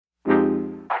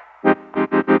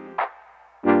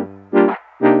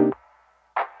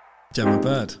Gemma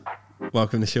Bird,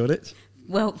 welcome to Shoreditch.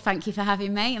 Well, thank you for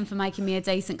having me and for making me a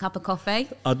decent cup of coffee.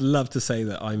 I'd love to say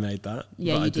that I made that.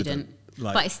 Yeah, but you I didn't.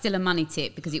 But it's still a money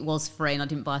tip because it was free and I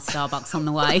didn't buy Starbucks on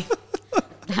the way.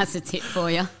 That's a tip for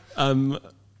you.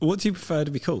 What do you prefer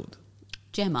to be called?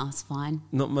 Gemma's fine.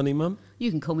 Not Money Mum?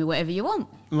 You can call me whatever you want.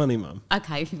 Money Mum.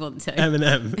 Okay, if you want to.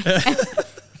 M&M.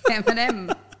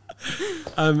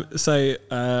 M&M. So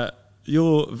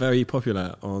you're very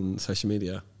popular on social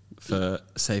media for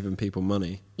saving people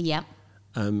money. Yep.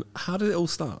 How did it all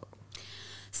start?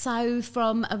 So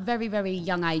from a very, very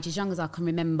young age, as young as I can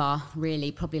remember,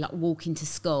 really, probably like walking to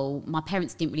school, my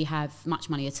parents didn't really have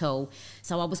much money at all.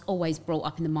 So I was always brought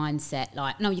up in the mindset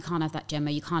like, no, you can't have that,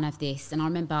 Gemma, you can't have this. And I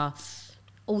remember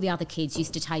all the other kids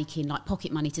used to take in like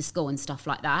pocket money to school and stuff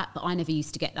like that, but I never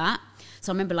used to get that.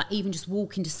 So I remember like even just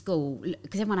walking to school,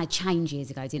 because everyone had change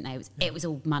years ago, didn't they? It was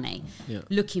all money. Yeah.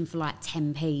 Looking for like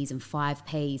 10p's and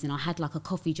 5p's, and I had like a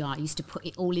coffee jar. I used to put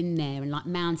it all in there and like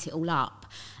mount it all up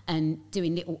and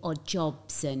doing little odd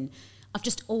jobs. And I've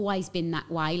just always been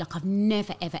that way. Like I've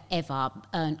never, ever, ever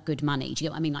earned good money. Do you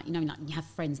get what I mean? Like, you know, like you have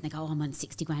friends and they go, oh, I'm on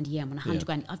 60 grand a year, I'm on 100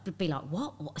 grand. I'd be like,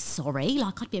 what? Sorry?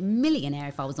 Like I'd be a millionaire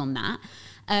if I was on that.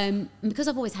 And because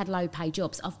I've always had low paid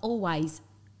jobs, I've always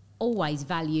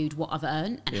valued what I've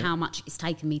earned and how much it's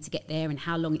taken me to get there and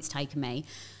how long it's taken me.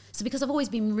 So because I've always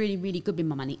been really, really good with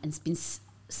my money and been,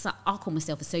 I call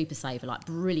myself a super saver, like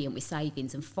brilliant with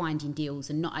savings and finding deals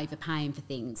and not overpaying for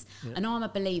things. Yeah. And I'm a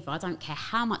believer, I don't care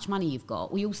how much money you've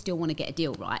got, we all still want to get a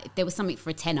deal, right? If there was something for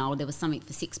a tenner or there was something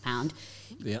for £6,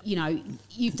 you know,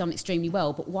 you've done extremely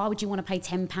well, but why would you want to pay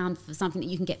 £10 for something that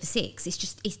you can get for £6? It's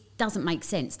just, it doesn't make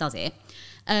sense, does it?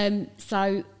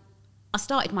 So I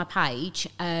started my page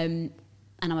and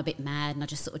I'm a bit mad and I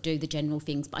just sort of do the general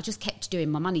things, but I just kept doing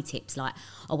my money tips like,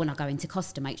 oh, when I go into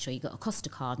Costa, make sure you got a Costa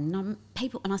card. And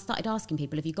I started asking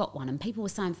people, have you got one? And people were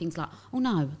saying things like, oh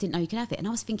no, I didn't know you could have it. And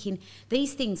I was thinking,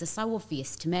 these things are so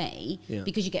obvious to me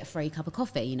because you get a free cup of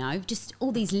coffee, you know, just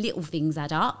all these little things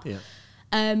add up. Yeah.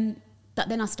 But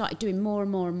then I started doing more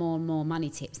and more and more and more money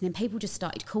tips. And then people just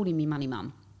started calling me Money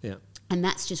Mum. Yeah. And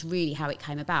that's just really how it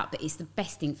came about. But it's the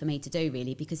best thing for me to do,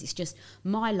 really, because it's just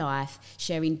my life,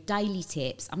 sharing daily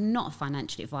tips. I'm not a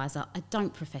financial advisor. I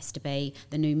don't profess to be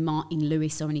the new Martin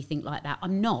Lewis or anything like that.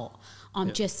 I'm not.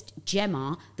 I'm just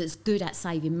Gemma that's good at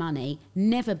saving money,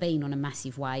 never been on a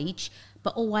massive wage,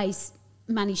 but always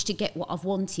managed to get what I've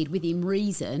wanted within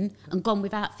reason and gone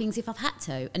without things if I've had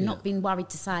to, and not been worried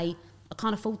to say, I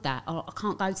can't afford that, or I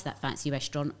can't go to that fancy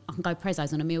restaurant. I can go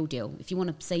Prezzo's on a meal deal. If you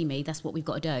want to see me, that's what we've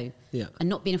got to do. Yeah. And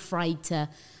not being afraid to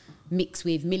mix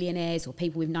with millionaires or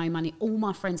people with no money. All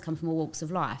my friends come from all walks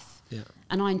of life. Yeah.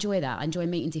 And I enjoy that. I enjoy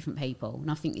meeting different people. And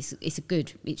I think it's a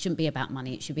good, it shouldn't be about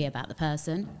money. It should be about the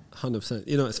person. 100%.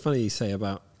 You know, it's funny you say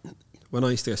about when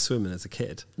I used to go swimming as a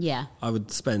kid. Yeah. I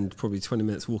would spend probably 20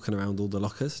 minutes walking around all the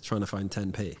lockers trying to find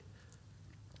 10p.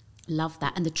 Love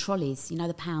that. And the trolleys, you know,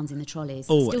 the pounds in the trolleys.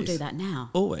 Always. I still do that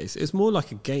now. Always. It's more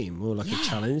like a game, more like a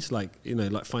challenge, like, you know,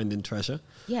 like finding treasure.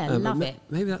 Yeah, love it.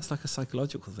 Maybe that's like a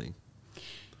psychological thing.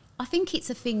 I think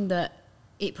it's a thing that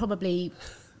it probably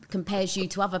compares you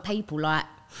to other people, like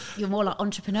you're more like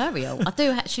entrepreneurial. I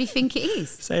do actually think it is.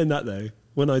 Saying that though,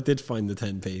 when I did find the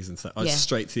 10p's and stuff, I was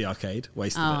straight to the arcade,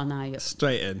 wasted it. Oh no.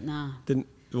 Straight in. No. Didn't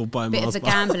or buy a bit Mars of a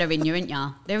bar. gambler in you, isn't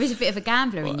you? There is a bit of a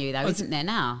gambler in you, though, isn't there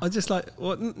now? I just like,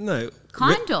 what? No.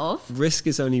 Kind of. Risk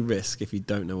is only risk if you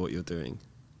don't know what you're doing.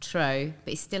 True,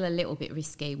 but it's still a little bit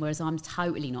risky, whereas I'm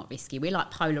totally not risky. We're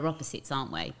like polar opposites,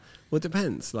 aren't we? Well, it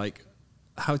depends. Like,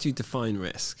 how do you define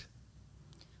risk?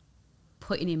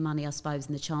 Putting in money, I suppose,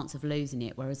 and the chance of losing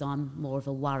it, whereas I'm more of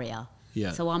a worrier.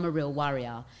 Yeah. So I'm a real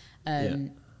worrier.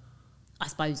 I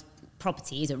suppose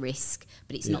property is a risk,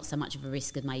 but it's not so much of a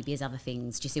risk as maybe as other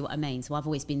things. Do you see what I mean? So I've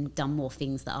always done more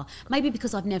things that are maybe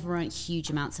because I've never earned huge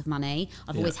amounts of money.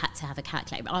 I've always had to have a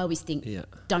calculator. But I always think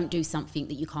don't do something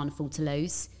that you can't afford to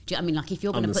lose. Do you know what I mean? Like if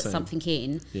you're going to put something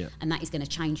in and that is going to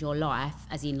change your life,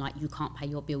 as in like you can't pay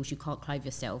your bills, you can't clothe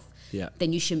yourself,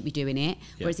 then you shouldn't be doing it.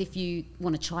 Whereas if you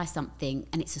want to try something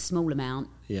and it's a small amount,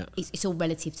 it's all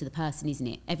relative to the person, isn't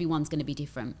it? Everyone's going to be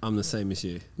different. I'm the same as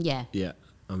you. Yeah. Yeah,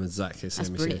 I'm exactly the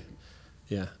same as you.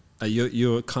 Yeah.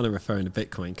 You're kind of referring to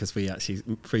Bitcoin because we actually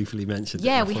briefly mentioned it.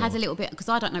 Yeah, we had a little bit, because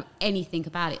I don't know anything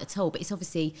about it at all, but it's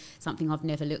obviously something I've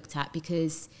never looked at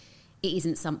because it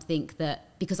isn't something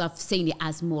that, because I've seen it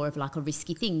as more of like a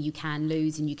risky thing. You can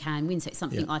lose and you can win. So it's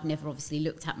something I've never obviously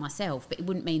looked at myself, but it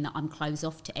wouldn't mean that I'm closed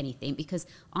off to anything because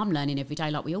I'm learning every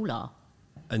day like we all are.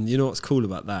 And you know what's cool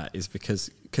about that is because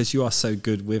you are so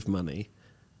good with money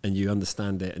and you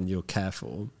understand it and you're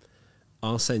careful,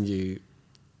 I'll send you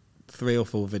 3 or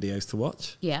 4 videos to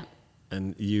watch. Yeah.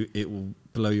 And it will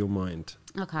blow your mind.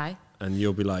 Okay. And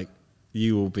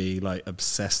you will be like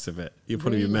obsessed with it. You'll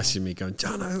probably be messaging me going,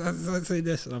 John, I see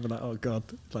this. And I'll be like, oh God,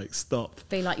 like stop.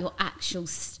 Be like your actual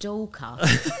stalker.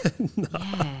 No.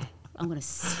 Yeah. I'm going to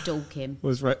stalk him.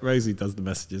 Well, Rosie does the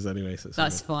messages anyway. So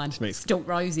that's fine. Stalk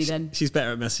Rosie then. She's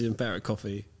better at messaging, better at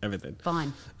coffee, everything.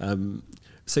 Fine.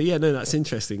 So yeah, no, that's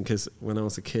interesting because when I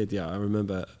was a kid, I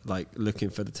remember like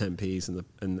looking for the 10p's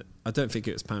and I don't think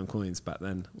it was pound coins back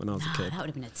then when I was a kid. That would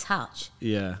have been a touch.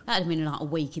 Yeah. That would have been like a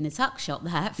week in the tuck shop.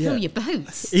 Fill your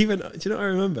boots. Even, do you know what I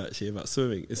remember actually about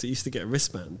swimming? Is it used to get a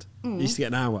wristband. You used to get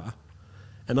an hour.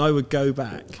 And I would go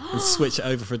back and switch it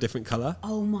over for a different colour.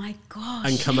 Oh my gosh.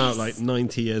 And come out like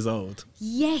 90 years old.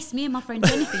 Yes, me and my friend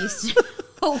Jennifer used to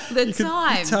all the time. You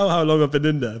can tell how long I've been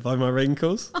in there by my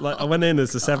wrinkles. Like I went in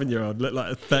as a 7-year-old, looked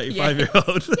like a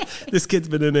 35-year-old. Yeah. This kid's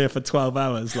been in here for 12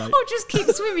 hours. Like, or just keep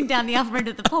swimming down the other end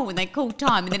of the pool when they call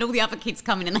time, and then all the other kids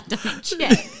come in and they don't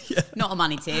check. Yeah. Not a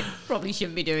money tip. Probably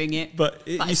shouldn't be doing it. But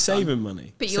you're saving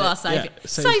money. But you are saving.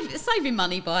 Yeah, saving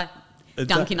money by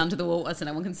dunking under the water so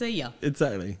no one can see you.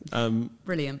 Exactly.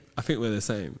 Brilliant. I think we're the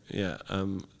same. Yeah.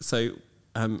 So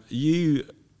you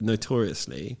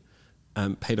notoriously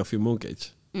paid off your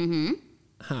mortgage. Mm-hmm.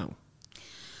 How?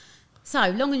 So,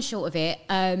 long and short of it,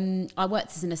 I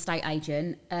worked as an estate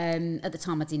agent. At the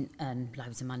time, I didn't earn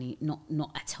loads of money,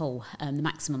 not at all. The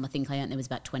maximum I think I earned there was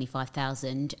about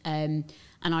 25,000. And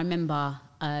I remember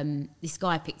this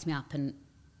guy picked me up, and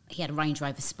he had a Range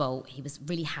Rover Sport. He was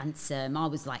really handsome. I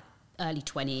was like early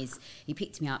 20s. He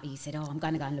picked me up. He said, I'm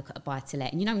going to go and look at a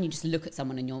buy-to-let. And you know when you just look at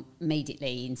someone and you're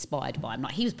immediately inspired by him?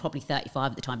 Like, he was probably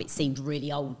 35 at the time, but it seemed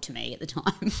really old to me at the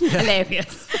time.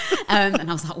 Hilarious. And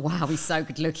I was like, wow, he's so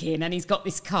good looking, and he's got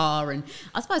this car. And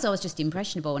I suppose I was just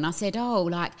impressionable. And I said, how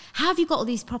have you got all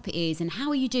these properties, and how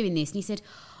are you doing this? And he said,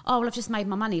 I've just made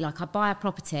my money. Like, I buy a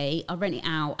property, I rent it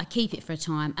out, I keep it for a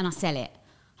time, and I sell it.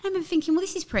 And I remember thinking, well,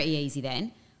 this is pretty easy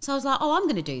then. So I was like, I'm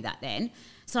going to do that then.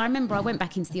 So I remember I went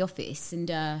back into the office and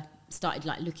started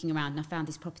like looking around, and I found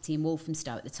this property in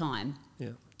Walthamstow at the time.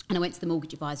 Yeah. And I went to the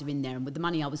mortgage advisor in there, and with the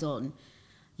money I was on,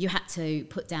 you had to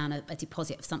put down a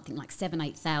deposit of something like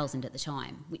 7,000-8,000 at the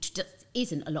time, which just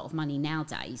isn't a lot of money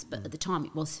nowadays, but at the time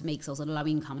it was for me because I was on a low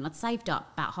income, and I'd saved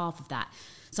up about half of that.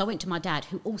 So I went to my dad,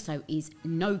 who also is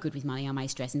no good with money, I may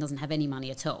stress, and doesn't have any money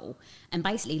at all, and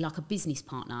basically like a business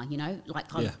partner, you know,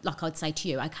 like I'd say to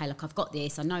you, okay, look, I've got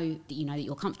this, I know that you know that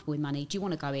you're comfortable with money, do you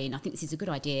want to go in? I think this is a good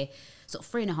idea. Sort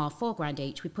of 3.5-4 grand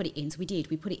each, we put it in. So we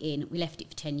put it in, we left it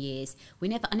for 10 years.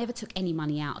 I never took any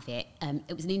money out of it.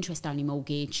 It was an interest-only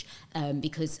mortgage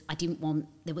because I didn't want,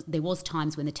 there was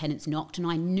times when the tenants knocked, and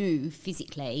I knew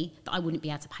physically that I wouldn't be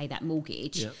able to pay that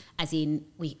mortgage, as in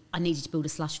I needed to build a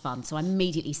slush fund. So I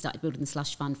immediately started building the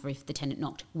slush fund for if the tenant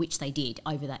knocked, which they did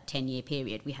over that 10-year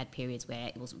period. We had periods where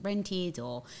it wasn't rented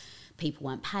or people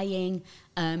weren't paying.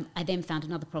 I then found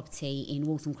another property in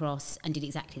Waltham Cross and did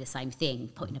exactly the same thing,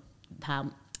 putting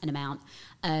an amount.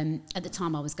 At the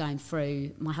time I was going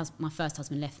through, my first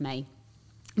husband left me.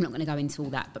 I'm not going to go into all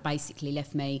that, but basically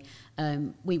left me.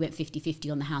 We went 50-50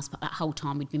 on the house, but that whole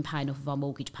time we'd been paying off our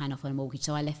mortgage.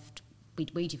 So I left, we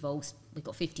divorced, we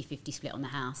got 50-50 split on the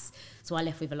house. So I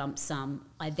left with a lump sum.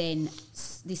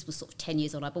 This was sort of 10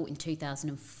 years old, I bought in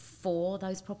 2004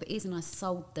 those properties, and I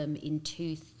sold them in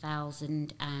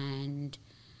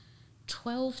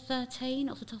 2012, 13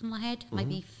 off the top of my head,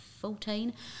 maybe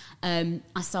 14.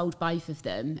 I sold both of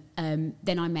them.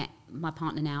 Then I met my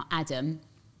partner now, Adam,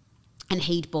 and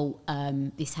he'd bought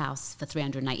this house for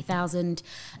 380,000.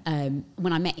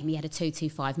 When I met him, he had a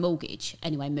 225 mortgage.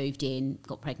 Anyway, moved in,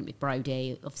 got pregnant with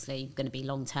Brodie, obviously going to be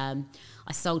long term.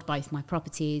 I sold both my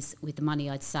properties with the money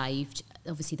I'd saved.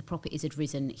 Obviously, the properties had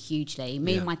risen hugely.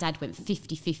 Me and my dad went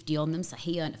 50-50 on them, so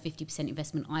he earned a 50%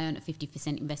 investment, I earned a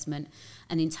 50% investment,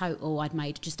 and in total, I'd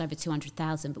made just over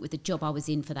 200,000. But with the job I was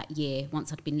in for that year,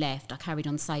 once I'd been left, I carried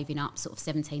on saving up sort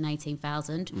of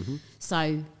 18,000.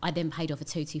 So I then paid off a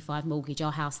 225 mortgage.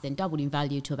 Our house then doubled in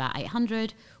value to about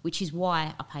 800, which is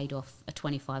why I paid off a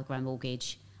 25 grand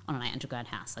mortgage on an 800 grand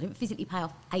house. I didn't physically pay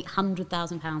off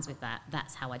 £800,000 with that.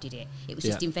 That's how I did it. It was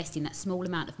just investing that small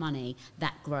amount of money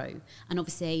that grew. And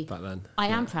obviously, I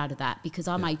am proud of that because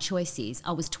I made choices.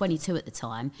 I was 22 at the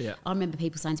time. Yeah. I remember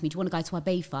people saying to me, do you want to go to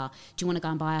Ibiza? Do you want to go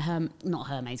and buy not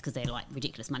Hermes because they're like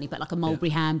ridiculous money, but like a Mulberry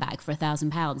handbag for £1,000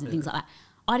 and things like that.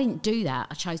 I didn't do that.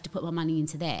 I chose to put my money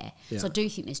into there. Yeah. So I do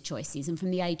think there's choices. And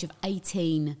from the age of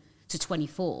 18 to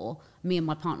 24, me and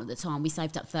my partner at the time, we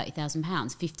saved up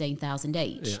 £30,000, 15,000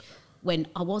 each. Yeah. When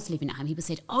I was living at home, people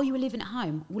said, oh, you were living at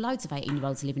home. Well, loads of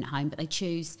 18-year-olds are living at home, but they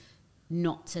choose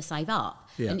not to save up.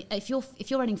 Yeah. And if you're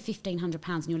earning £1,500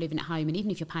 and you're living at home, and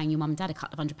even if you're paying your mum and dad a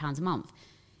couple of £100 a month,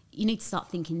 you need to start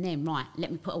thinking then, right,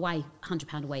 let me put away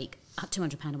 £100 a week,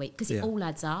 £200 a week, because it all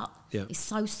adds up. Yeah. It's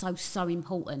so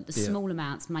important. The small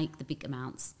amounts make the big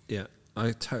amounts. Yeah,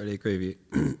 I totally agree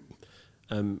with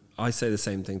you. I say the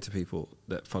same thing to people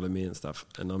that follow me and stuff,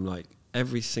 and I'm like,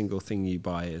 every single thing you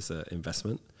buy is an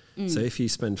investment. So if you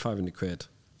spend 500 quid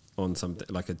on something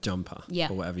like a jumper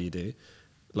or whatever you do,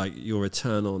 like your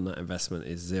return on that investment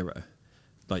is zero.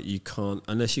 Like you can't,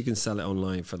 unless you can sell it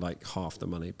online for like half the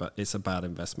money, but it's a bad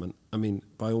investment. I mean,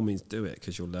 by all means do it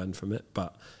because you'll learn from it,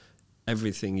 but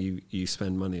everything you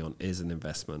spend money on is an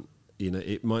investment. You know,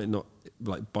 it might not,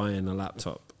 like buying a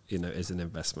laptop, you know, is an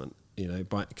investment, you know,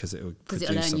 because it'll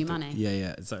earn you money.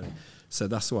 Yeah, exactly. So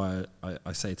that's why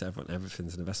I say to everyone,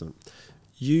 everything's an investment.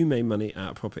 You made money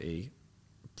out of property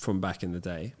from back in the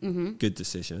day. Good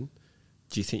decision.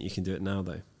 Do you think you can do it now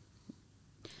though?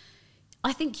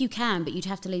 I think you can, but you'd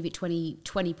have to leave it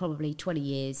 20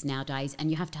 years nowadays, and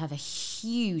you have to have a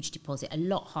huge deposit, a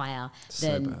lot higher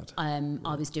than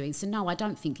I was doing. So no, I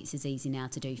don't think it's as easy now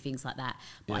to do things like that.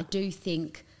 But I do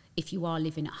think if you are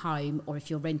living at home, or if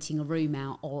you're renting a room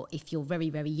out, or if you're very,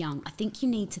 very young, I think you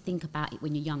need to think about it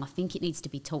when you're young. I think it needs to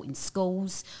be taught in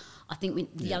schools. I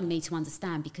think the young need to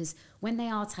understand, because when they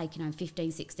are taking home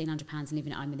 £1,500–1,600 and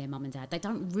living at home with their mum and dad, they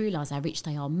don't realise how rich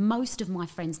they are. Most of my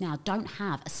friends now don't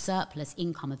have a surplus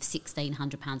income of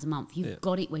 £1,600 a month. You've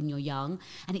got it when you're young,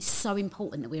 and it's so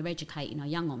important that we're educating our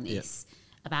young on this,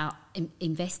 about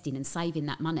investing and saving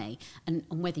that money, and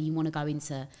whether you want to go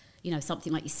into, you know,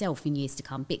 something like yourself in years to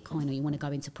come, Bitcoin, or you want to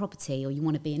go into property, or you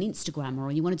want to be an Instagrammer,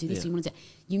 or you want to do this, or you want to do...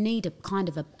 You need a kind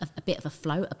of a bit of a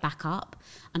float, a backup.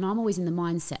 And I'm always in the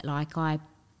mindset, like, I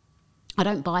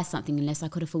don't buy something unless I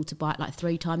could afford to buy it like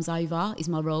 3 times over, is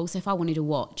my rule. So if I wanted a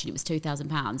watch and it was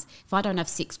 £2,000, if I don't have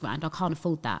 £6,000, I can't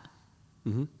afford that.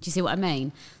 Do you see what I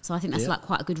mean? So I think that's like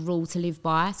quite a good rule to live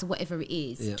by. So whatever it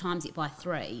is, times it by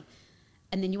 3,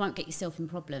 and then you won't get yourself in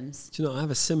problems. Do you know, I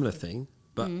have a similar thing,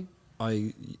 but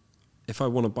if I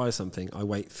want to buy something, I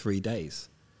wait 3 days.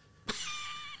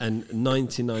 And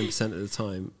 99% of the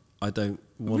time, I don't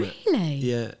want it. Really?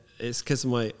 Yeah, it's because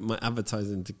of my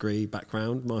advertising degree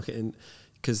background, marketing,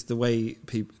 because the way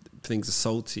things are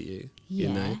sold to you, you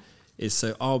know, is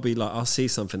so I'll see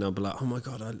something, I'll be like, oh my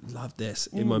God, I love this.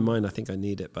 In my mind, I think I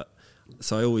need it. But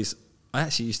so I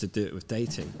actually used to do it with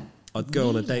dating. I'd go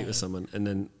on a date with someone and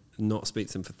then not speak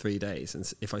to them for 3 days.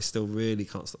 And if I still really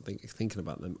can't stop thinking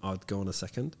about them, I'd go on a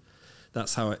second.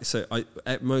 That's how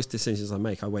at most decisions I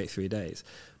make, I wait 3 days.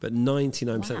 But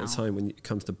 99% of the time when it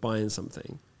comes to buying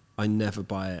something, I never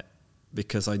buy it,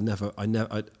 because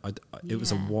it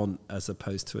was a want as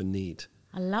opposed to a need.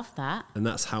 I love that. And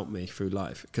that's helped me through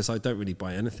life, because I don't really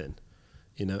buy anything.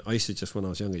 You know, I used to just, when I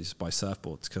was younger, just buy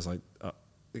surfboards, because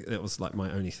it was like my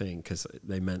only thing, because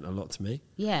they meant a lot to me.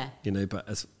 Yeah. You know, but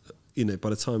as you know, by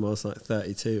the time I was like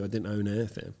 32, I didn't own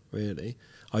anything really.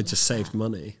 I just saved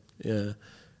money. Yeah.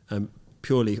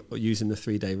 Purely using the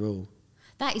 3-day rule.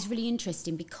 That is really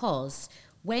interesting, because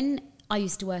when I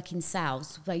used to work in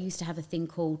sales, they used to have a thing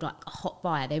called like a hot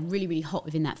buyer. They're really, really hot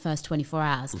within that first 24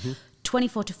 hours.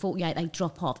 24 to 48, they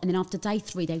drop off. And then after day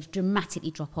 3, they dramatically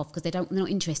drop off, because they're not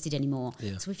interested anymore.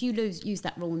 Yeah. So if you use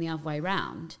that rule in the other way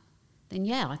around, then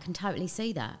I can totally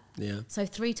see that. Yeah. So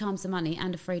 3 times the money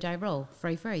and a 3-day rule,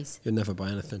 3 frees. You'll never buy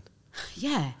anything.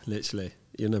 Yeah. Literally.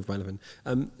 You'll never buy anything.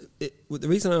 The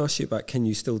reason I asked you about, can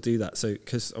you still do that? So,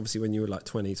 because obviously when you were like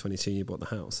 20, 22, you bought the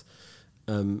house.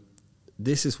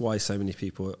 This is why so many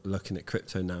people are looking at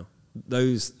crypto now.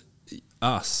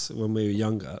 Us, when we were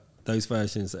younger, those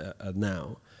versions that are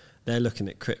now, they're looking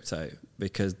at crypto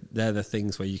because they're the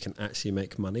things where you can actually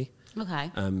make money.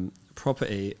 Okay.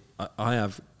 Property, I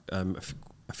have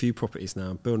a few properties now.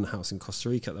 I'm building a house in Costa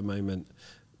Rica at the moment,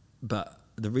 but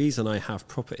the reason I have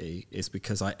property is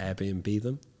because I Airbnb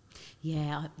them.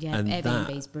 Yeah,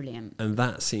 Airbnb is brilliant. And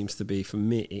that seems to be, for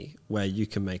me, where you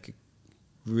can make a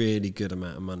really good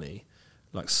amount of money,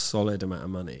 like solid amount of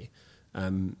money,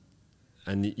 and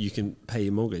you can pay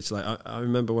your mortgage. Like I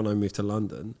remember when I moved to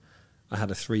London, I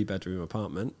had a 3-bedroom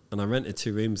apartment and I rented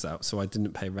 2 rooms out, so I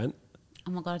didn't pay rent.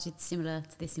 Oh my God, I did similar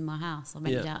to this in my house. I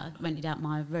rented out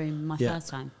my room my first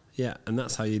time. Yeah, and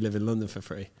that's how you live in London for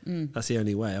free. That's the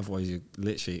only way. Otherwise,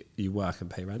 you work and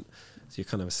pay rent, so you're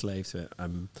kind of a slave to it.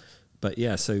 But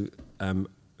yeah, so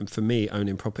for me,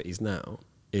 owning properties now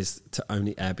is to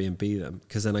only Airbnb them,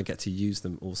 because then I get to use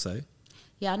them also.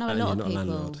 Yeah, I know a And lot you're of not a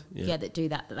people landlord, yeah. that do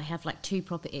that they have like 2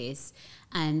 properties,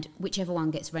 and whichever one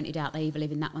gets rented out, they either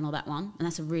live in that one or that one. And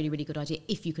that's a really, really good idea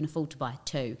if you can afford to buy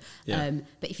 2. Yeah.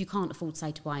 But if you can't afford,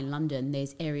 say, to buy in London,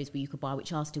 there's areas where you could buy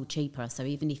which are still cheaper. So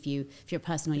even if you're a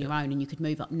person on your own and you could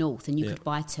move up north and you could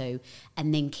buy 2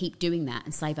 and then keep doing that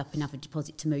and save up enough a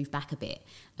deposit to move back a bit,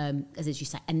 as you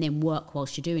say, and then work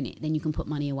whilst you're doing it, then you can put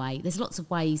money away. There's lots of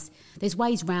ways. There's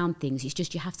ways round things. It's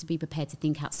just you have to be prepared to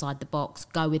think outside the box,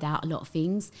 go without a lot of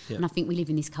things. Yeah. And I think we live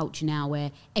in this culture now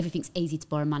where everything's easy to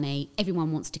borrow money. Everyone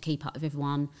wants to keep up with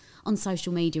everyone. On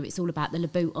social media, it's all about the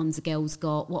Louboutins a girl's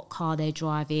got, what car they're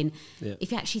driving. Yeah.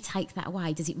 If you actually take that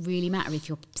away, does it really matter if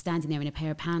you're standing there in a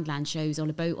pair of Poundland shoes or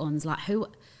Louboutins? Like, who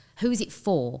is it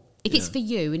for? If it's for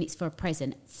you and it's for a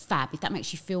present, fab. If that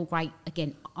makes you feel great,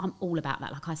 again, I'm all about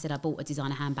that. Like I said, I bought a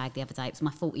designer handbag the other day. It was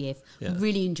my 40th. Yeah.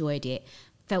 Really enjoyed it.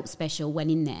 Felt special,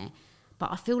 went in there.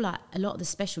 But I feel like a lot of the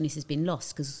specialness has been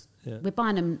lost because we're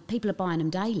buying them. People are buying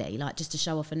them daily, like just to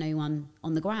show off a new one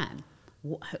on the gram.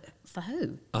 For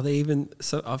who? Are they even?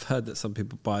 So I've heard that some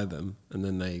people buy them and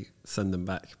then they send them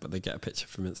back, but they get a picture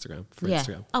from Instagram.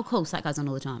 Instagram. Oh, of course, that goes on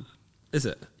all the time. Is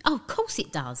it? Oh, of course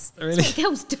it does. Really? That's what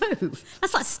girls do.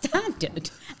 That's like standard.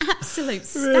 Absolute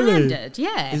standard,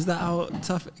 yeah. Is that how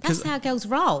tough? That's how girls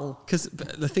roll. Because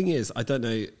the thing is, I don't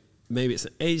know, maybe it's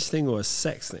an age thing or a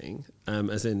sex thing,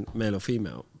 as in male or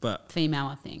female, but... Female,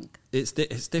 I think. It's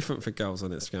different for girls on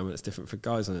Instagram and it's different for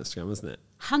guys on Instagram, isn't it?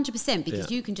 100%, because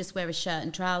you can just wear a shirt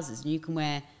and trousers and you can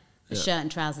wear a shirt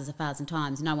and trousers 1,000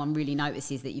 times. No one really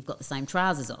notices that you've got the same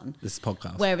trousers on. This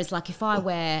podcast. Whereas, like, if I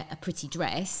wear a pretty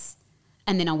dress...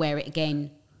 and then I wear it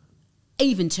again,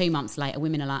 even 2 months later,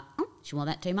 women are like, oh, she wore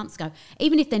that 2 months ago.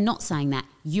 Even if they're not saying that,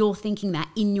 you're thinking that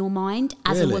in your mind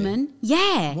as a woman.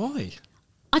 Yeah. Why?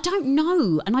 I don't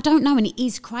know. And it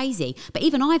is crazy. But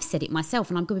even I've said it myself,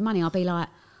 and I'm good with money, I'll be like,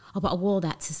 oh, but I wore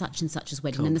that to such and such's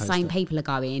wedding, and the same people are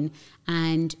going,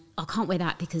 and I can't wear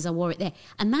that because I wore it there.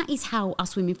 And that is how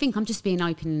us women think. I'm just being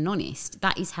open and honest.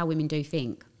 That is how women do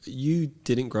think. You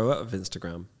didn't grow up with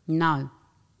Instagram. No.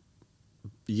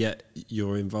 Yet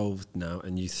you're involved now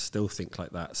and you still think like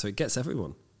that. So it gets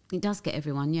everyone. It does get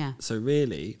everyone, yeah. So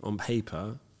really, on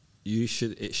paper,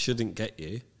 it shouldn't get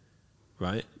you,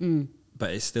 right?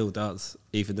 But it still does,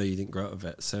 even though you didn't grow up with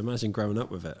it. So imagine growing up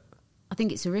with it. I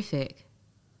think it's horrific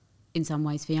in some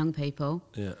ways for young people.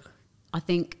 Yeah. I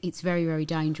think it's very, very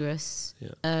dangerous.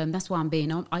 Yeah. That's why I'm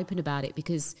being open about it,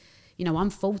 because, I'm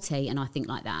 40 and I think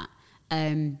like that.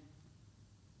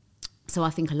 So I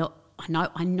think a lot...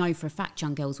 I know for a fact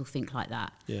young girls will think like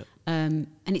that. Yeah. And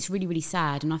it's really, really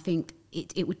sad. And I think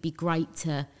it would be great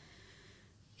to,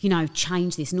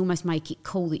 change this and almost make it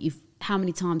cool that how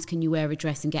many times can you wear a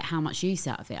dress and get how much use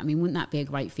out of it? I mean, wouldn't that be a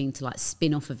great thing to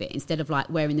spin off of it instead of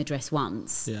wearing the dress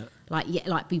once? Yeah.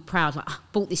 Be proud. I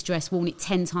bought this dress, worn it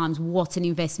 10 times. What an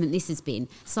investment this has been.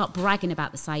 Start bragging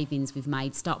about the savings we've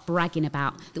made. Start bragging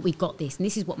about that we've got this. And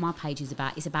this is what my page is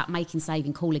about. It's about making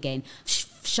saving cool again.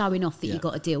 Showing off that you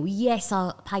got a deal. Yes,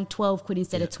 I paid 12 quid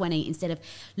instead of 20. Instead of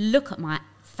look at my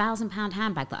 £1,000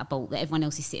 handbag that I bought that everyone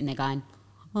else is sitting there going,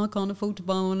 I can't afford to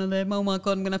buy one of them. Oh my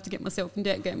God, I'm going to have to get myself in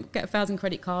debt, get 1,000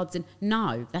 credit cards. And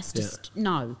no, that's just,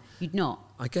 no, you'd not.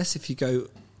 I guess if you go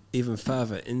even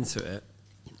further into it,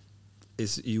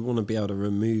 is you want to be able to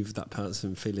remove that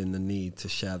person feeling the need to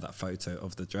share that photo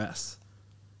of the dress,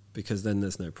 because then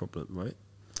there's no problem, right?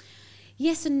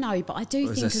 Yes and no, but I do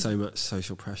think... there's so much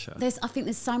social pressure? I think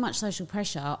there's so much social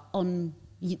pressure on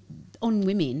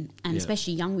women, and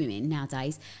especially young women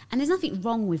nowadays. And there's nothing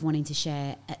wrong with wanting to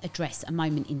share a dress, a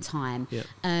moment in time. Yeah.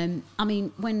 I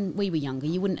mean, when we were younger,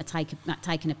 you wouldn't have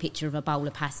taken a picture of a bowl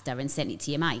of pasta and sent it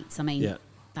to your mates. I mean,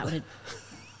 that would have...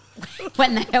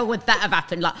 When the hell would that have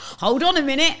happened? Hold on a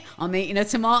minute, I'm eating a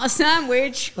tomato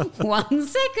sandwich. 1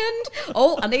 second.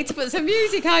 Oh, I need to put some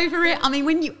music over it. I mean,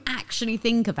 when you actually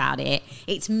think about it,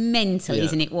 it's mental,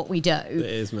 isn't it, what we do? It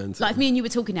is mental. If me and you were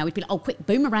talking now, we'd be like, oh, quick,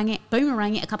 boomerang it,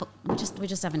 we're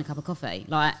just having a cup of coffee.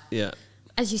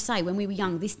 As you say, when we were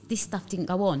young, this stuff didn't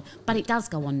go on. But it does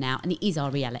go on now, and it is our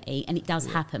reality, and it does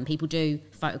happen. People do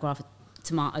photograph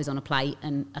tomatoes on a plate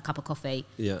and a cup of coffee.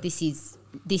 Yeah. This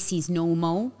is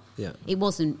normal. Yeah. It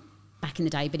wasn't back in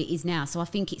the day, but it is now. So I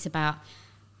think it's about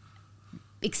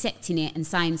accepting it and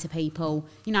saying to people,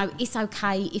 it's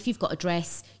okay if you've got a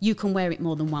dress, you can wear it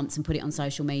more than once and put it on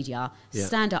social media. Yeah.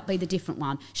 Stand up, be the different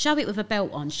one. Show it with a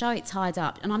belt on, show it tied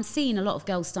up. And I'm seeing a lot of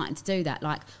girls starting to do that,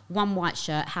 one white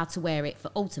shirt, how to wear it for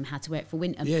autumn, how to wear it for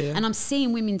winter. Yeah, yeah. And I'm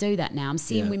seeing women do that now. I'm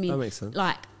seeing women that makes sense.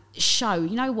 show,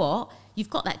 you know what? you've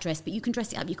got that dress, but you can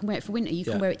dress it up. You can wear it for winter. You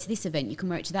can wear it to this event. You can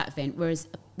wear it to that event. Whereas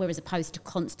opposed to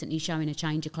constantly showing a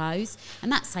change of clothes,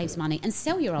 and that saves money. And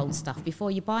sell your old stuff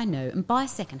before you buy new, and buy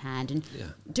second hand, and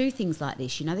do things like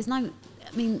this. You know, there's no.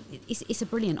 I mean, it's a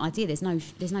brilliant idea. There's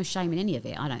no shame in any of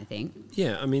it. I don't think.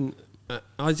 Yeah, I mean,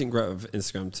 I didn't grow up with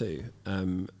Instagram too,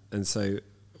 and so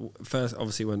first,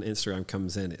 obviously, when Instagram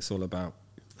comes in, it's all about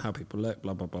how people look,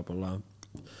 blah blah blah blah blah.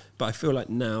 But I feel like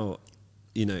now,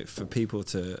 you know, for people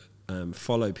to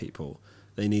follow people,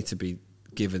 they need to be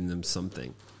giving them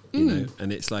something, you know.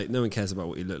 And it's like no one cares about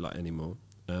what you look like anymore.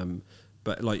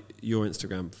 But like your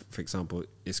Instagram, for example,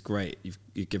 it's great.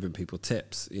 You've given people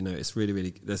tips. You know, it's really,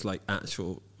 really. There's like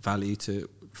actual value to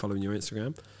following your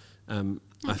Instagram.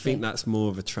 I think that's more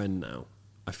of a trend now.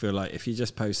 I feel like if you're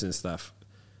just posting stuff,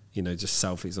 you know, just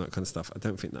selfies and that kind of stuff, I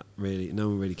don't think that really, no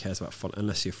one really cares about follow,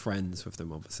 unless you're friends with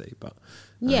them, obviously. But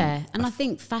and I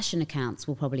think fashion accounts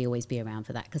will probably always be around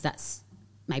for that, because that's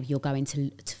maybe you're going to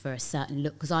for a certain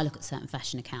look. Because I look at certain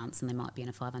fashion accounts and they might be in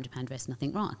a £500 dress, and I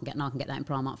think, right, I can get that in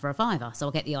Primark for a £5. So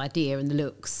I'll get the idea and the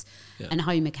looks and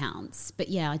home accounts. But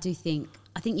yeah, I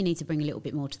think you need to bring a little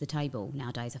bit more to the table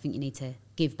nowadays. I think you need to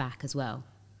give back as well.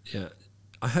 Yeah,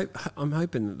 I'm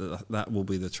hoping that will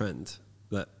be the trend.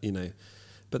 That, you know.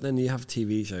 But then you have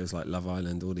TV shows like Love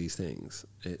Island, all these things.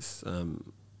 It's, 16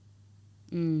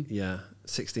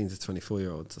 to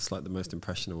 24-year-olds. It's like the most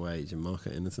impressionable age in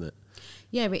marketing, isn't it?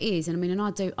 Yeah, it is. And I mean,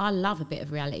 I love a bit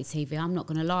of reality TV. I'm not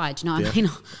going to lie. Do you know what I mean?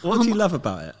 What do you love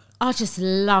about it? I just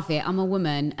love it. I'm a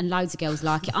woman and loads of girls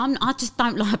like it. I just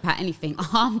don't lie about anything.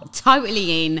 I'm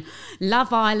totally in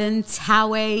Love Island,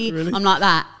 Towie. Really? I'm like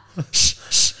that. Shh,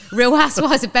 shh. Real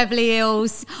Housewives of Beverly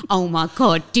Hills. Oh my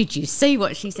God, did you see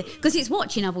what she said? Because it's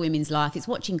watching other women's life, it's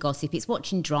watching gossip, it's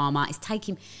watching drama, it's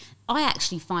taking... I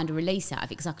actually find a release out of it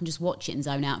because I can just watch it and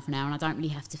zone out for an hour, and I don't really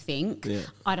have to think. Yeah.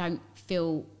 I don't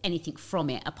feel anything from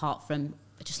it apart from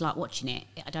just like watching it.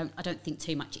 I don't think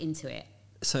too much into it.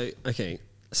 So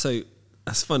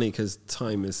that's funny because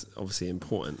time is obviously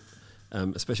important,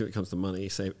 especially when it comes to money,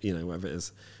 so, you know, whatever it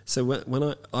is. So when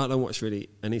I don't watch really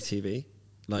any TV.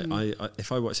 Like I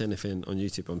if I watch anything on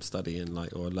YouTube, I'm studying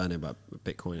or learning about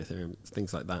Bitcoin, Ethereum,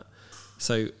 things like that.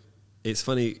 So it's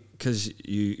funny because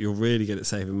you're really good at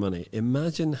saving money.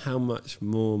 Imagine how much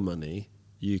more money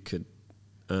you could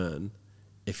earn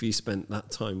if you spent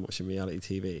that time watching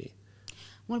reality TV.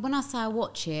 Well, when I say I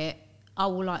watch it, I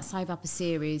will save up a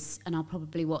series and I'll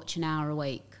probably watch an hour a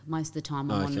week. Most of the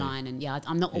time I'm online, and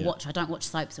I'm not a watcher. I don't watch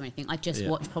soaps or anything. I just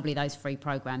watch probably those 3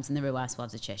 programs, and the Real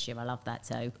Housewives of Cheshire. I love that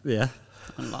too. Yeah.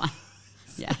 Not gonna lie.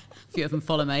 Yeah, a few of them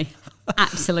follow me.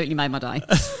 Absolutely made my day.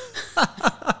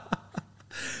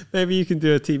 Maybe you can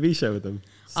do a TV show with them.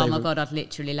 Oh my God, I'd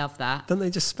literally love that. Don't they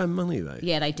just spend money though?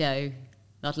 Yeah, they do.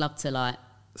 I'd love to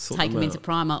take them into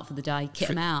Primark for the day, kit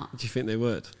them out. Do you think they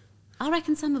would? I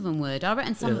reckon some of them would. I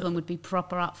reckon some of them would be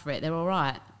proper up for it. They're all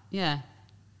right. Yeah.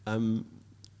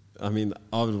 I mean,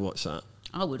 I would watch that.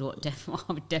 I would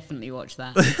definitely watch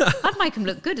that. I'd make them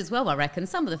look good as well, I reckon.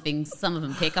 Some of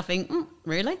them pick, I think,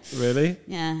 really? Really?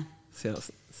 Yeah.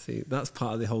 See, that's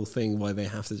part of the whole thing why they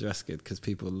have to dress good, because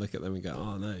people look at them and go,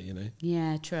 oh, no, you know?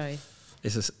 Yeah, true.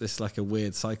 It's like a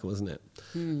weird cycle, isn't it?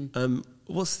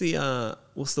 What's the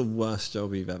worst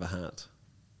job you've ever had?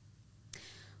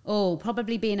 Oh,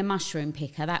 probably being a mushroom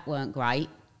picker. That weren't great.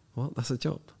 What? That's a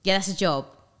job? Yeah, that's a job.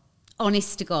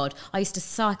 Honest to God. I used to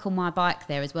cycle my bike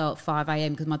there as well at 5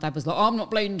 a.m. because my dad was like, I'm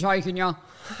not bleeding taking you.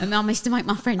 And I used to make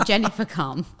my friend Jennifer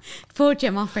come. Poor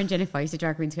Gemma, my friend Jennifer, I used to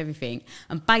drag her into everything.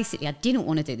 And basically, I didn't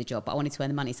want to do the job, but I wanted to earn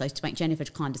the money. So I used to make Jennifer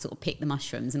kind of sort of pick the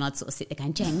mushrooms, and I'd sort of sit there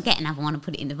going, Jen, get another one and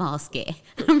put it in the basket.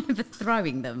 I remember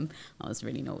throwing them. I was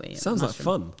really naughty. Sounds like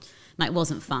fun. No, it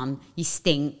wasn't fun. You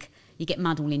stink. You get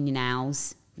mud all in your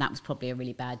nails. That was probably a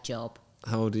really bad job.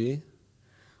 How old are you?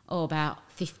 Oh, about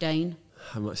 15.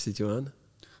 How much did you earn?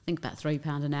 I think about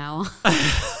 £3 an hour.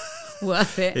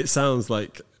 Worth it. It sounds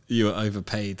like you were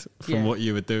overpaid from what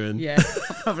you were doing. Yeah,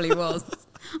 I probably was.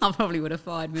 I probably would have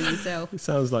fired me myself. It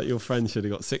sounds like your friend should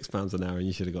have got £6 an hour and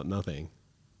you should have got nothing.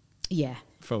 Yeah.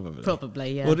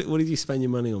 Probably, yeah. What did you spend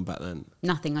your money on back then?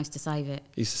 Nothing. I used to save it.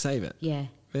 You used to save it? Yeah.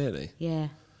 Really? Yeah.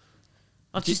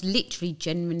 I've just literally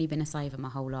genuinely been a saver my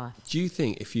whole life. Do you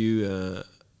think if you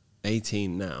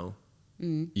 18 now,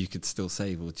 you could still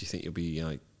save, or do you think you'll be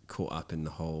caught up in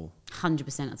the whole...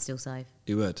 100% I'd still save.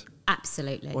 You would?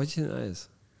 Absolutely. Why do you think that is?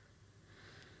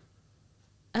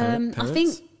 I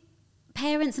think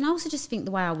parents, and I also just think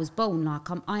the way I was born,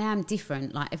 I am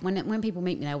different. Like when people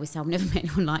meet me, they always say, I've never met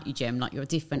anyone like you, Gem, like you're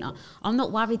different. I'm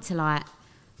not worried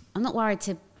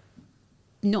to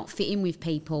not fit in with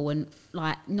people and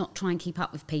not try and keep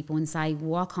up with people and say,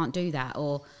 well, I can't do that,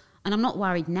 or And I'm not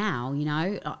worried now, you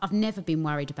know. I've never been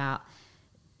worried about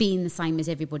being the same as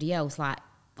everybody else. Like,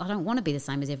 I don't want to be the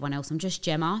same as everyone else. I'm just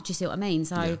Gemma. Do you see what I mean?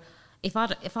 So if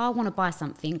I want to buy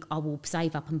something, I will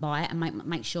save up and buy it and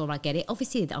make sure I get it.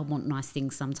 Obviously, I want nice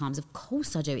things sometimes. Of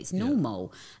course I do. It's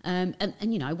normal. And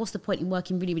you know, what's the point in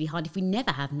working really, really hard if we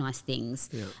never have nice things?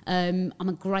 Yeah. I'm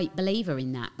a great believer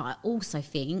in that. But I also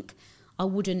think I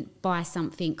wouldn't buy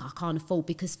something I can't afford,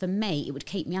 because for me, it would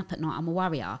keep me up at night. I'm a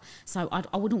worrier. So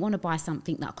I wouldn't want to buy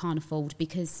something that I can't afford,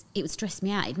 because it would stress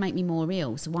me out. It'd make me more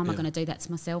ill. So why am I going to do that to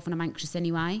myself when I'm anxious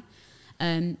anyway?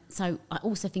 So I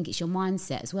also think it's your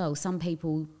mindset as well. Some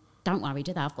people don't worry,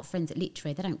 do they? I've got friends that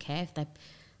literally, they don't care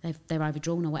if they're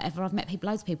overdrawn or whatever. I've met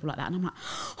loads of people like that, and I'm like,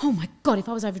 oh my God, if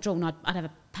I was overdrawn, I'd have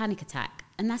a panic attack.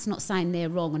 And that's not saying they're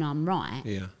wrong and I'm right.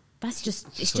 Yeah. It's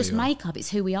just makeup.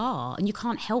 It's who we are, and you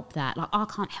can't help that. Like, I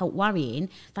can't help worrying.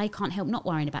 They can't help not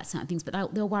worrying about certain things, but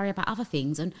they'll worry about other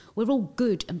things. And we're all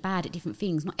good and bad at different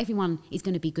things. Not everyone is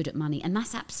going to be good at money, and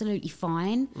that's absolutely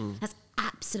fine. That's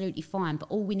absolutely fine. But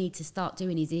all we need to start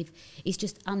doing is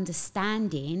just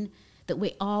understanding that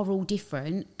we are all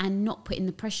different, and not putting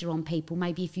the pressure on people.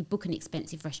 Maybe if you book an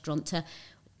expensive restaurant, to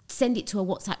send it to a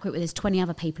WhatsApp group where there's 20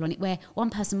 other people on it, where one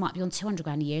person might be on 200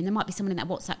 grand a year, and there might be someone in that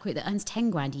WhatsApp group that earns 10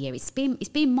 grand a year. It's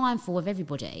being mindful of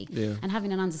everybody and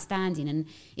having an understanding. And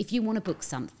if you want to book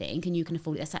something and you can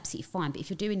afford it, that's absolutely fine. But if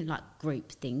you're doing like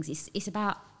group things, it's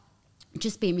about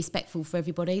just being respectful for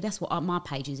everybody. That's what my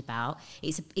page is about.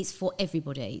 It's for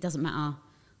everybody. It doesn't matter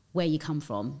where you come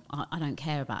from. I don't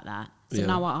care about that. So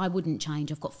no, I wouldn't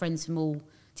change. I've got friends from all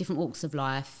different walks of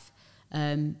life.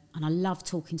 And I love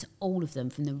talking to all of them,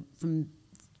 from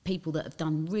people that have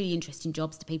done really interesting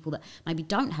jobs to people that maybe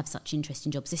don't have such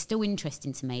interesting jobs. They're still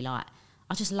interesting to me. Like,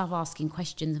 I just love asking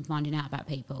questions and finding out about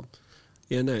people.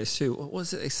 Yeah, no, it's true. What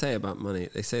is it they say about money?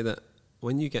 They say that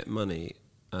when you get money,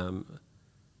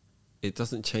 it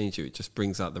doesn't change you. It just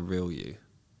brings out the real you.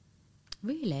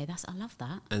 Really? I love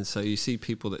that. And so you see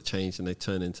people that change and they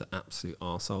turn into absolute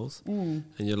arseholes. And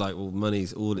you're like, well,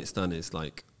 money's all it's done is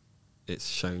like, it's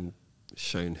shown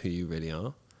who you really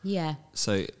are. Yeah.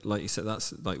 So like you said,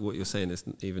 that's like what you're saying is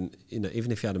even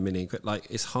if you had $1 million quid, like,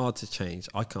 it's hard to change.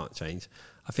 I can't change.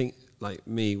 I think like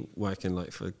me working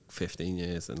like for 15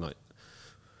 years and like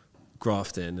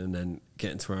grafting and then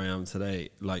getting to where I am today,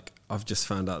 like, I've just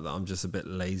found out that I'm just a bit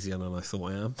lazier than I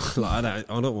thought I am. Like,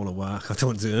 I don't want to work. I don't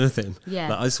want to do anything. Yeah.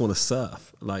 Like, I just want to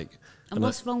surf. Like, and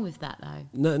what's wrong with that though?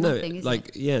 No, Nothing,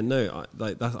 like,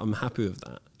 like that. I'm happy with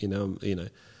that.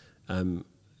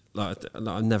 Like,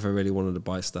 I've never really wanted to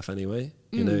buy stuff anyway.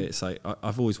 You know, it's like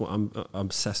I'm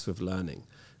obsessed with learning.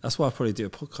 That's why I probably do a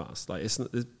podcast. Like,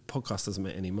 the podcast doesn't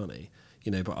make any money,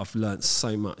 but I've learned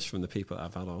so much from the people that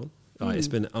I've had on. Like, it's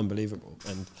been unbelievable.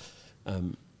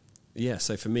 And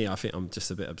so for me, I think I'm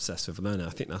just a bit obsessed with learning. I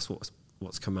think that's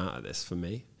what's come out of this for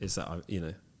me, is that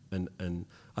and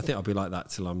I think I'll be like that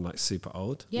till I'm like super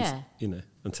old. Yeah.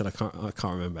 Until I can't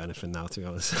remember anything now, to be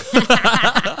honest.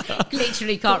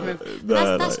 Literally can't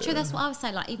remember. That's true. That's what I would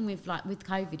say. Like, even with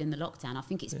COVID and the lockdown, I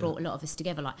think it's brought a lot of us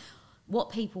together. Like,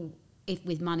 what people, if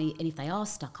with money, and if they are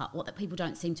stuck up, what that people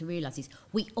don't seem to realise is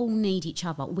we all need each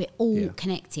other. We're all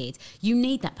connected. You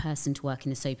need that person to work in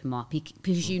the supermarket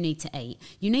because you need to eat.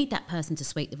 You need that person to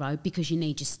sweep the road because you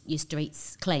need your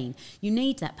streets clean. You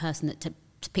need that person that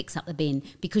picks up the bin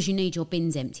because you need your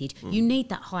bins emptied. You need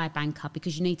that hire banker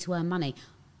because you need to earn money.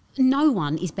 No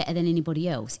one is better than anybody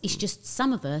else. It's just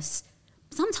some of us,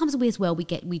 sometimes we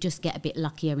just get a bit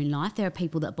luckier in life. There are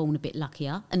people that are born a bit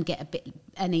luckier and get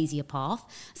an easier path.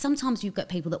 Sometimes you've got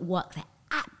people that work their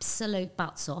absolute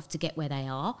butts off to get where they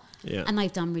are, and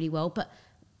they've done really well. But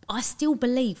I still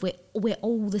believe we're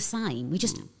all the same. We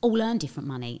just all earn different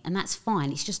money, and that's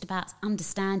fine. It's just about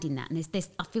understanding that. And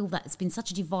I feel that it's been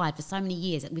such a divide for so many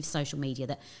years with social media,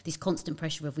 that this constant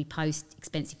pressure of we post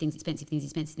expensive things.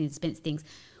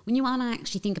 When you want to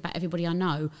actually think about everybody I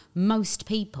know, most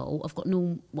people have got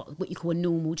what you call a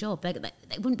normal job. They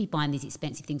wouldn't be buying these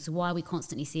expensive things. So why are we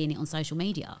constantly seeing it on social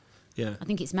media? Yeah, I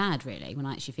think it's mad, really, when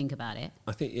I actually think about it.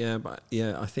 I think,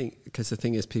 I think because the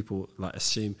thing is, people like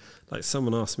assume, like,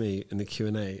 someone asked me in the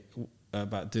Q&A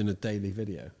about doing a daily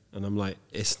video, and I'm like,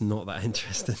 it's not that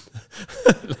interesting.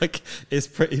 Like, it's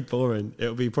pretty boring.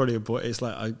 It'll be probably it's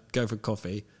like I go for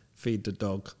coffee, feed the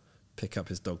dog, pick up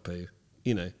his dog poo.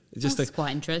 That's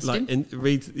quite interesting. Like, and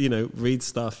read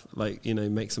stuff, like,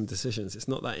 make some decisions. It's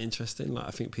not that interesting. Like,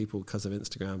 I think people, because of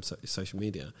Instagram, social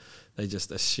media, they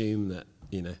just assume that,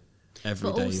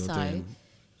 every day you're doing.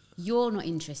 You're not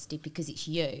interested because it's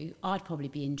you. I'd probably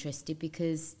be interested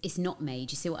because it's not me.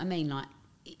 Do you see what I mean? Like,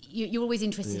 you're always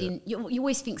interested in. You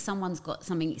always think someone's got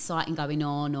something exciting going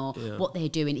on, or what they're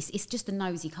doing. It's just a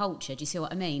nosy culture. Do you see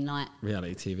what I mean? Like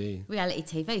reality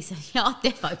TV. So yeah, I'd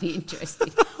definitely be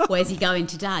interested. Where's he going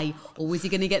today? Or is he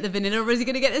going to get the vanilla, or is he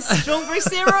going to get the strawberry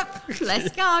syrup?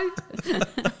 Let's go.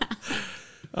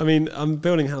 I mean, I'm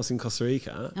building a house in Costa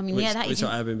Rica. I mean, which are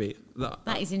Airbnb.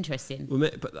 That is interesting.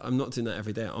 But I'm not doing that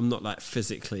every day. I'm not like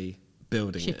physically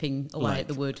building chipping it. away at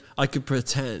the wood. I could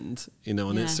pretend, on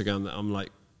Instagram that I'm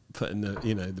like putting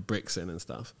the bricks in and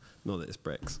stuff. Not that it's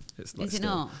bricks. It's like is it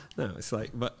not? No, it's like,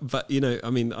 but I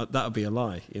mean, that would be a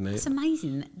lie. It's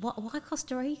amazing. Why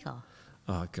Costa Rica?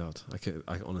 Oh God, I could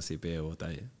honestly be here all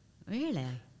day. Really?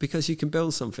 Because you can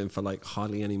build something for like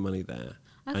hardly any money there.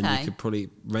 Okay. And you could probably,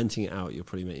 renting it out, you'll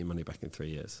probably make your money back in 3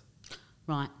 years.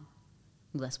 Right.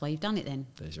 Well, that's why you've done it then.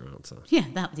 There's your answer. Yeah,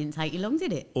 that didn't take you long,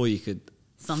 did it? Or you could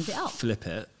summed it up. flip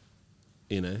it,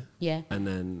 Yeah. and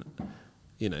then,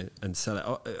 and sell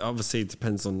it. Obviously, it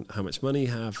depends on how much money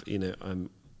you have.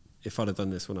 If I'd have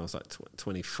done this when I was like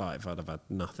 25, I'd have had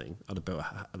nothing. I'd have built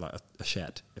a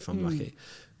shed if I'm lucky.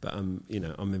 But I'm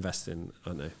investing, I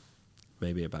don't know,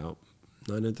 maybe about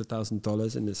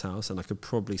 $900,000 in this house, and I could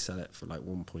probably sell it for like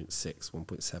 1.6,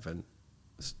 1.7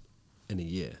 in a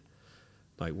year.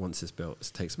 Like once it's built,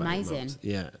 it takes about 8 months.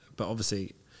 Yeah, but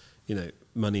obviously,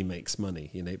 money makes money.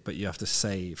 But you have to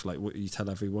save. Like what you tell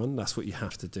everyone, that's what you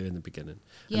have to do in the beginning.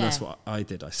 Yeah. And that's what I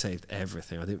did. I saved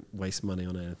everything. I didn't waste money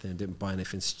on anything. I didn't buy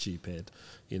anything stupid.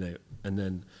 And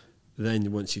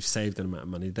then once you've saved an amount of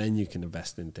money, then you can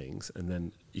invest in things, and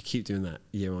then you keep doing that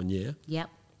year on year. Yep.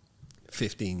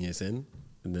 15 years in,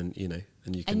 and then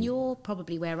and you can. And you're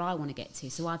probably where I want to get to.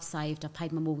 So I've saved, I've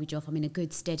paid my mortgage off, I'm in a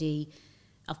good steady,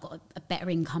 I've got a better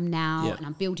income now, and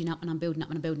I'm building up and I'm building up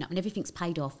and I'm building up, and everything's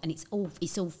paid off, and it's all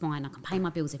fine. I can pay my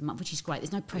bills every month, which is great.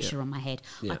 There's no pressure on my head.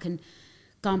 I can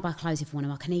go and buy clothes if I want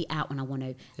to. I can eat out when I want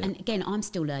to. And again, I'm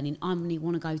still learning. I really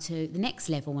want to go to the next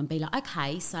level and be like,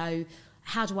 okay, so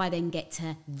how do I then get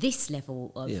to this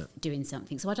level of doing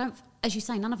something? So I don't, as you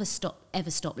say, none of us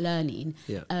ever stop learning.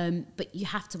 Yeah. But you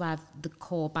have to have the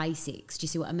core basics. Do you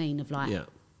see what I mean? Of like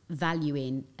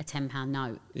valuing a £10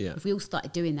 note. Yeah. If we all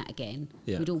started doing that again,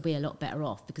 we'd all be a lot better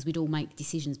off, because we'd all make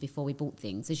decisions before we bought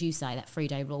things. As you say, that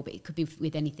 3-day rule, but it could be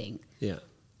with anything. Yeah.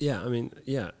 Yeah. I mean,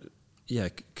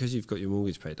 because you've got your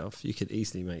mortgage paid off, you could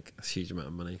easily make a huge amount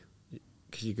of money,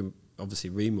 because you can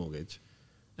obviously remortgage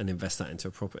and invest that into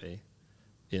a property.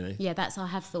 Yeah, I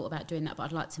have thought about doing that, but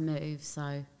I'd like to move.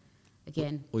 So,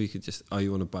 again. Or you could just,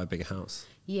 you want to buy a bigger house?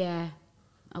 Yeah,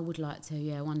 I would like to.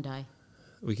 Yeah, one day.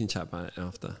 We can chat about it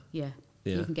after. Yeah.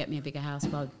 You can get me a bigger house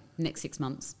by next 6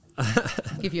 months.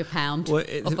 Give you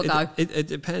 £1. Off I go. It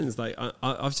depends. Like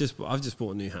I've just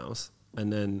bought a new house,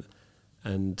 and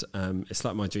it's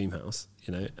like my dream house,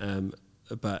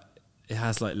 but it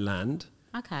has like land.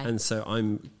 Okay. And so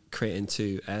I'm creating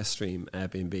 2 Airstream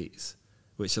Airbnbs,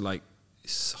 which are like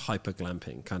hyper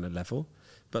glamping kind of level,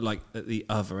 but like at the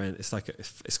other end, it's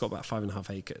got about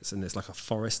 5.5 acres, and there's like a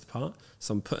forest part.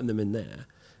 So I'm putting them in there,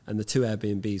 and the 2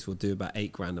 Airbnbs will do about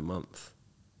 $8,000 a month.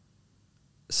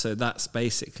 So that's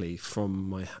basically from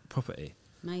my property.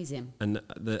 Amazing. And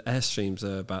the Airstreams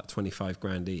are about 25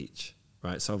 grand each,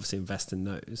 right? So obviously invest in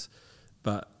those,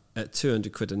 but at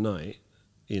 200 quid a night,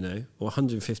 or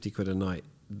 150 quid a night,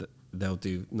 they'll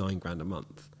do $9,000 a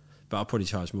month. But I'll probably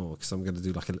charge more, because I'm going to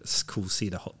do like a cool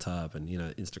cedar hot tub and,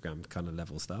 Instagram kind of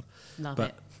level stuff. Love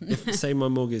but it. If say my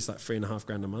mortgage is like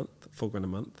 $3,500 a month, $4,000 a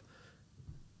month,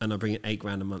 and I bring in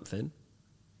 $8,000 a month in,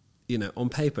 on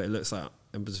paper it looks like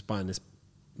I'm just buying this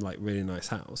like really nice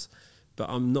house, but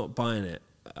I'm not buying it.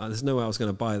 There's no way I was going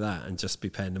to buy that and just be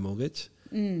paying the mortgage.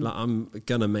 Like I'm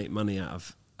going to make money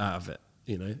out of it,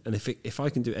 And if I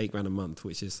can do $8,000 a month,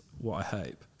 which is what I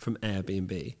hope from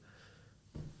Airbnb,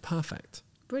 perfect.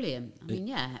 Brilliant. I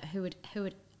mean, who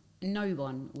would? No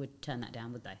one would turn that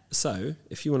down, would they? So,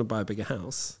 if you want to buy a bigger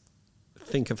house,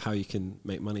 think of how you can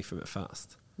make money from it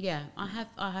fast. Yeah, I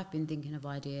have been thinking of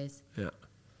ideas. Yeah,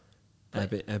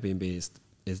 Airbnb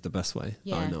is the best way.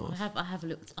 Yeah, I know. I have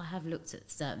looked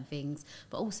at certain things,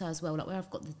 but also as well, like where I've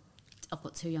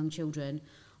got 2 young children,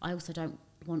 I also don't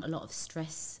want a lot of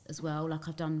stress as well. Like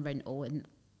I've done rental, and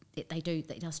it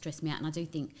does stress me out, and I do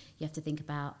think you have to think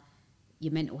about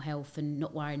your mental health and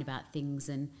not worrying about things.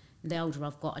 And the older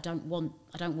I've got, I don't want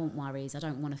worries. I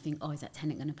don't want to think, is that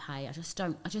tenant going to pay? I just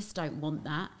don't want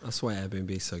that. That's why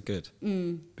Airbnb is so good,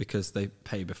 because they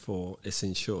pay before it's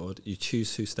insured. You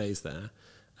choose who stays there,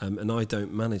 and I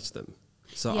don't manage them,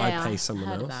 so I pay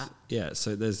someone else. Yeah,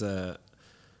 so there's you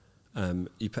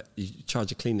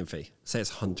charge a cleaning fee. Say it's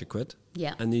 100 quid.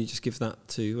 Yeah, and you just give that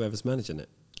to whoever's managing it,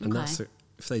 and that's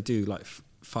if they do like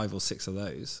 5 or 6 of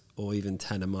those, or even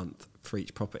 10 a month for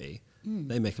each property,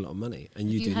 they make a lot of money, and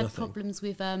Have you do had nothing. Problems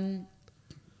with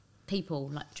people,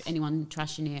 like anyone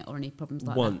trashing it, or any problems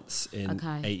like Once that?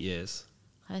 in 8 years,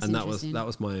 That's and interesting. that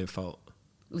was my own fault.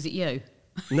 Was it you?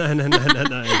 No.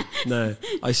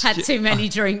 I Had too many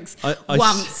drinks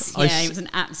once. I He was an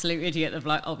absolute idiot of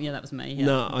like, oh yeah, that was me. Yeah.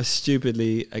 No, I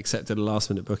stupidly accepted a last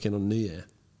minute booking on New Year,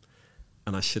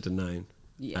 and I should have known.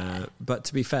 Yeah. But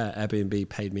to be fair, Airbnb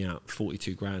paid me out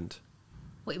 42 grand.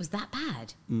 What, it was that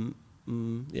bad?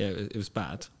 Yeah, it was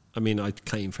bad. I mean, I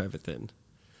claimed for everything,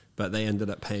 but they ended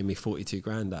up paying me 42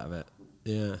 grand out of it.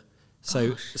 Yeah.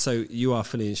 So you are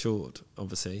fully insured,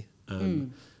 obviously. Well,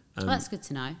 that's good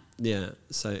to know. Yeah.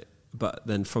 So, but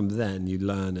then from then you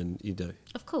learn, and you know.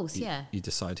 Of course, yeah. You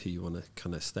decide who you want to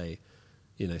kind of stay.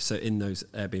 You know, so in those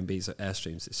Airbnbs or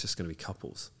Airstreams, it's just going to be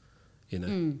couples. You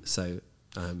know, so.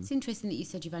 It's interesting that you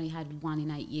said you've only had 1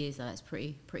 in 8 years, though. That's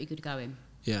pretty good going.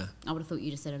 Yeah. I would have thought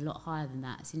you'd have said a lot higher than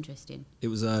that. It's interesting. It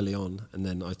was early on, and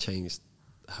then I changed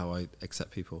how I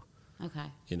accept people. Okay.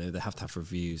 You know, they have to have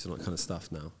reviews and all that kind of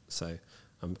stuff now. So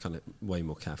I'm kind of way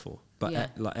more careful. But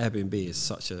like Airbnb is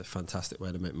such a fantastic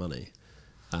way to make money.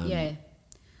 Yeah.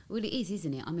 Well, it is,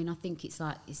 isn't it? I mean, I think it's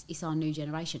like it's our new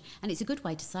generation, and it's a good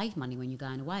way to save money when you're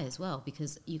going away as well,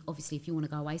 because you obviously, if you want to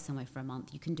go away somewhere for a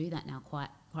month, you can do that now quite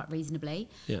reasonably.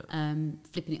 Yeah.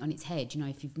 Flipping it on its head, you know,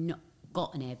 if you've not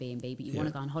got an Airbnb but you want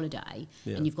to go on holiday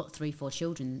and you've got 3-4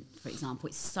 children, for example,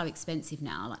 it's so expensive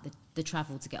now, like the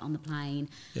travel to get on the plane,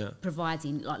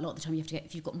 providing, like a lot of the time you have to get,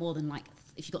 if you've got more than like,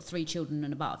 if you've got 3 children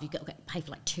and above, you've got to pay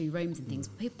for like 2 rooms and things.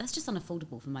 That's just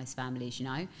unaffordable for most families, you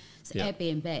know. So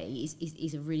Airbnb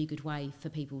is a really good way for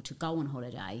people to go on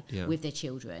holiday with their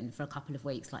children for a couple of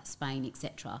weeks, like Spain,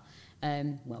 etc.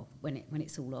 Well, when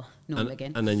it's all normal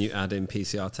again. And then you add in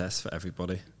PCR tests for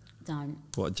everybody. Don't.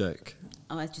 What a joke.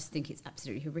 Oh, I just think it's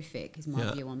absolutely horrific, is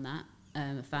my view on that.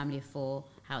 A family of 4,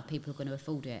 how people are going to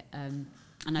afford it.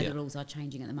 I know the rules are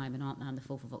changing at the moment, aren't they, on the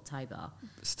 4th of October?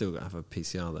 Still got to have a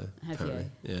PCR, though. Have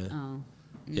apparently. you? Yeah. Oh.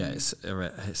 Yeah,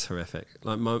 it's horrific.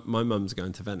 Like, my mum's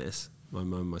going to Venice, my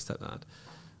mum, my stepdad,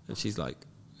 and she's like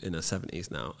in her 70s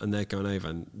now, and they're going over,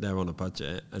 and they're on a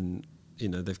budget, and, you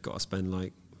know, they've got to spend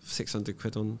like 600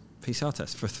 quid on PCR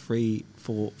tests for a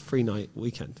 3-night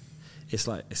weekend. It's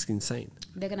like, it's insane.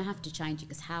 They're going to have to change it,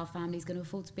 because how are families going to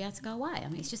afford to be able to go away? I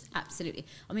mean, it's just absolutely...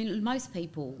 I mean, most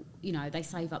people, you know, they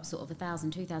save up sort of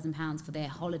 £1,000, £2,000 for their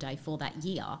holiday for that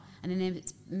year, and then they're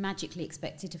magically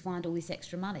expected to find all this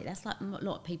extra money. That's like a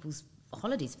lot of people's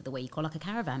holidays for the week, or like a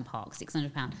caravan park,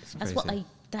 £600.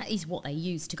 That is what they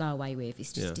use to go away with.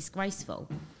 It's just disgraceful.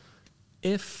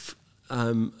 If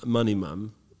Money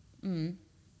Mum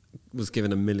was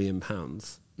given £1 million,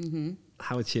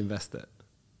 how would she invest it?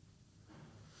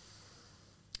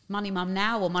 Money Mum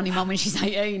now, or Money Mum when she's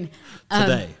 18?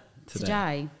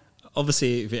 Today.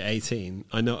 Obviously, if you're 18,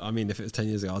 I know. I mean, if it was 10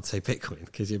 years ago, I'd say Bitcoin,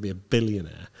 because you'd be a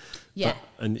billionaire. Yeah.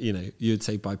 And you know, you'd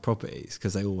say buy properties,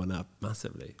 because they all went up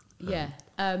massively. Yeah.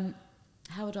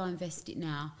 How would I invest it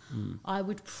now? I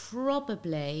would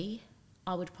probably,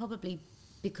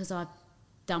 because I've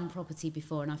done property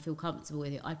before and I feel comfortable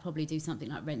with it, I'd probably do something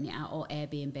like renting it out or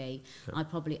Airbnb. I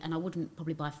wouldn't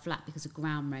probably buy a flat because of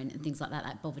ground rent and things like that.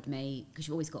 That bothered me, because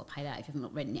you've always got to pay that if you're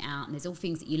not renting it out, and there's all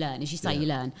things that you learn, as you say, you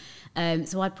learn.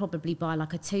 So I'd probably buy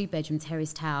like a 2-bedroom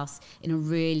terraced house in a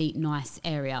really nice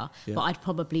area, but I'd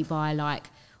probably buy like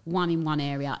one in one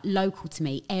area, local to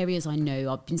me, areas I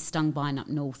know. I've been stung buying up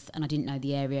north and I didn't know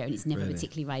the area, and it's never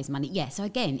particularly raised money. Yeah, so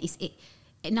again,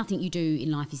 nothing you do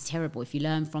in life is terrible if you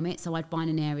learn from it. So I'd find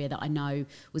an area that I know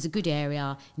was a good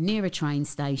area, near a train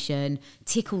station,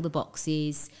 tick all the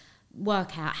boxes,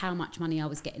 work out how much money I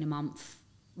was getting a month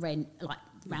rent, like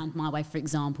round my way, for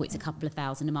example, it's a couple of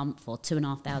thousand a month or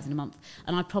 2,500 a month.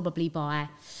 And I'd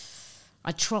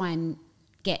try and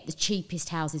get the cheapest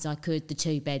houses I could, the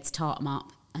 2 beds, tart them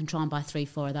up, and try and buy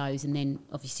 3-4 of those. And then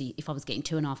obviously, if I was getting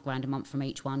 2.5 grand a month from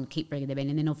each one, keep bringing them in.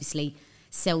 And then obviously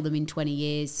sell them in 20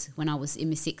 years when I was in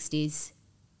my 60s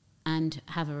and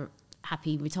have a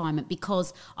happy retirement,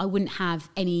 because I wouldn't have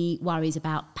any worries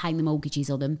about paying the mortgages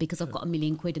on them, because I've got £1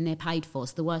 million and they're paid for.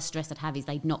 So the worst stress I'd have is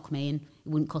they'd knock me and it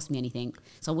wouldn't cost me anything.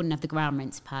 So I wouldn't have the ground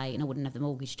rent to pay and I wouldn't have the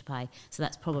mortgage to pay. So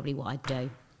that's probably what I'd do.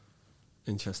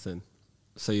 Interesting.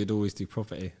 So you'd always do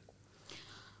property?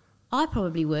 I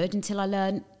probably would, until I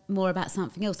learn more about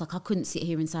something else. Like, I couldn't sit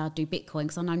here and say I'd do Bitcoin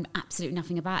because I know absolutely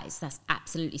nothing about it. So that's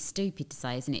absolutely stupid to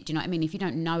say, isn't it? Do you know what I mean? If I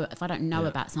don't know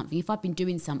about something, if I'd been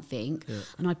doing something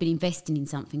and I'd been investing in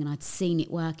something and I'd seen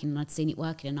it working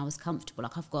and I was comfortable,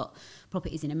 like I've got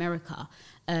properties in America.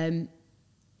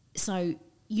 So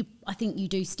I think you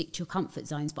do stick to your comfort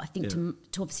zones, but I think to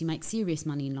obviously make serious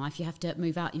money in life, you have to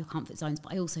move out your comfort zones.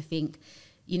 But I also think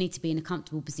you need to be in a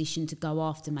comfortable position to go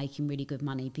after making really good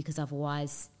money, because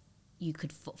otherwise you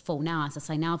could fall. Now, as I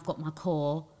say, now I've got my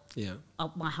core,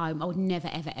 my home. I would never,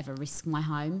 ever, ever risk my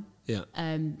home,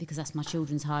 because that's my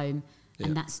children's home,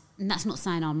 and that's not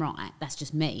saying I'm right. That's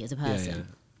just me as a person. Yeah.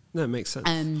 No, it makes sense.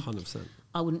 100%.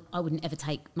 I wouldn't ever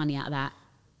take money out of that.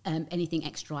 Anything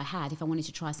extra I had, if I wanted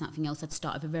to try something else, I'd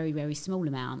start with a very, very small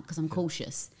amount, because I'm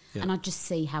cautious, and I'd just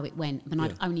see how it went. But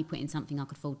I'd only put in something I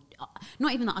could afford,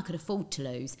 not even that I could afford to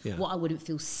lose, what I wouldn't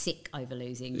feel sick over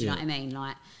losing. Do you know what I mean?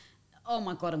 Like, oh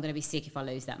my God, I'm going to be sick if I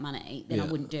lose that money, then I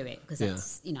wouldn't do it, because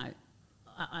that's,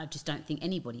 I just don't think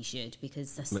anybody should,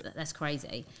 because that's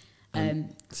crazy. So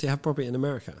you have property in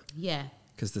America? Yeah.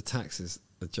 Because the tax is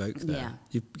a joke there. Yeah.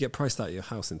 You get priced out of your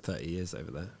house in 30 years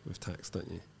over there with tax, don't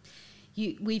you?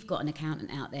 We've got an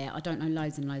accountant out there. I don't know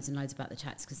loads and loads and loads about the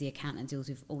tax, because the accountant deals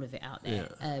with all of it out there.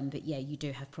 But you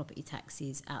do have property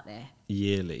taxes out there.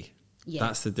 Yearly. Yeah.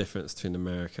 That's the difference between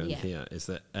America and here, is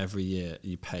that every year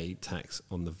you pay tax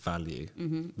on the value,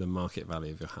 the market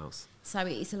value of your house. So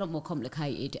it's a lot more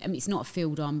complicated. I mean, it's not a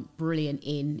field I'm brilliant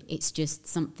in. It's just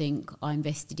something I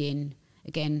invested in,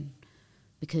 again,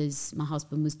 because my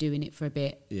husband was doing it for a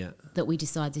bit, that we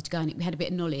decided to go, and we had a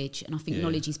bit of knowledge, and I think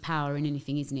knowledge is power in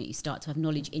anything, isn't it? You start to have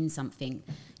knowledge in something.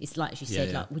 It's like, as you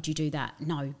said, like, would you do that?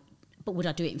 No. But would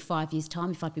I do it in 5 years' time?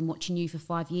 If I'd been watching you for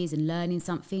 5 years and learning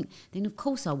something, then of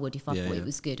course I would, if I thought it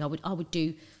was good. I would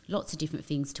do lots of different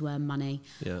things to earn money.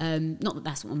 Not that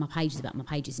that's what my page is about. My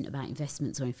page isn't about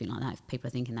investments or anything like that. If people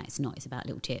are thinking that, it's not. It's about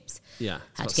little tips. Yeah.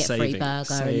 How to get a free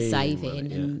burger and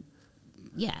saving and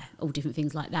all different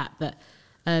things like that. But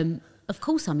of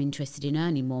course I'm interested in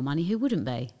earning more money. Who wouldn't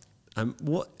be?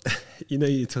 What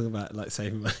you talk about like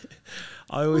saving money.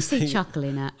 I always think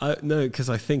chuckling at. No, because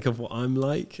I think of what I'm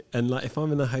like, and like if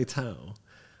I'm in a hotel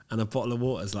and a bottle of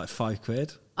water is like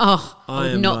 £5. Oh,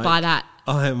 I would not buy that.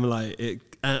 I am like it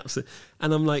absolutely,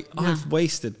 and I'm like I've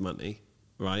wasted money,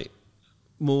 right?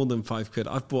 More than £5.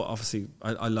 I've bought, obviously,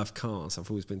 I love cars. I've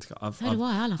always been to cars. So do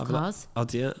I. I love cars. Oh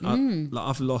dear,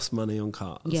 I've lost money on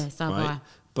cars. Yes, so have I.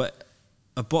 But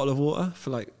a bottle of water for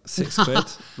like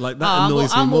 £6, like that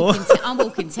annoys me more. I'm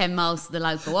walking 10 miles to the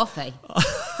local offie.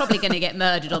 Probably going to get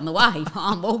murdered on the way, but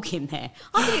I'm walking there.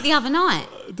 I did it the other night.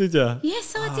 Did you?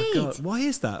 Yes, I did. God. Why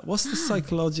is that? What's the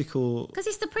psychological? Because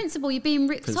it's the principle. You're being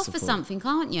ripped off for something,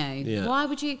 aren't you? Yeah. Why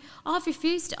would you? I've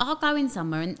refused. I'll go in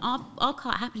somewhere and I'll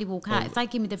quite happily walk out. If they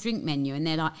give me the drink menu and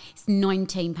they're like, it's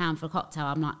 £19 for a cocktail,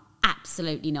 I'm like,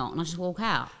 absolutely not. And I just walk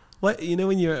out. What,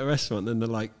 when you're at a restaurant and they're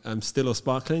like, still or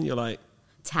sparkling, you're like,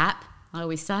 tap, I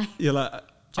always say. You're like,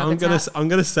 I'm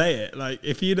gonna say it. Like,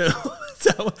 if you don't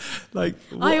tell, like,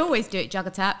 what? I always do it. Jug a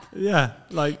tap. Yeah,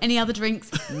 like any other drinks?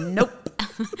 Nope.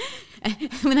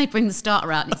 When they bring the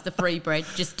starter out and it's the free bread,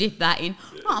 just dip that in.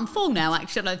 Oh, I'm full now.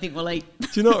 Actually, I don't think we'll eat. Do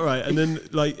you know what? Right, and then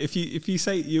like if you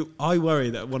say I worry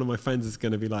that one of my friends is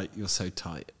going to be like, you're so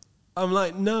tight. I'm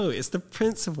like, no, it's the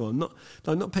principle. I'm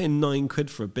not paying £9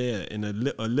 for a beer in a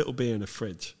little beer in a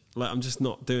fridge. Like, I'm just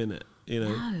not doing it.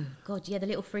 No, God, the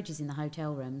little fridges in the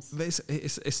hotel rooms. But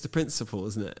it's the principle,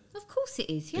 isn't it? Of course it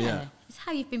is, yeah. It's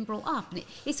how you've been brought up. And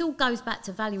it all goes back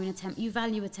to valuing you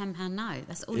value a £10 note.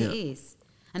 That's all it is.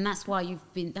 And that's why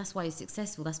you're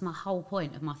successful. That's my whole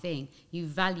point of my thing. You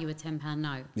value a £10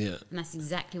 note. Yeah. And that's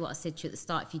exactly what I said to you at the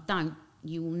start. If you don't,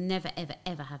 you will never, ever,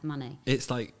 ever have money. It's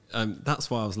like,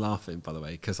 that's why I was laughing, by the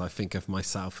way, because I think of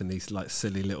myself in these like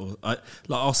silly little,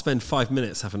 I'll spend 5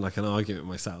 minutes having like an argument with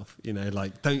myself,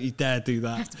 like, don't you dare do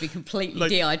that. You have to be completely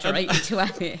dehydrated to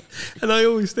have it. And I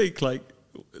always think like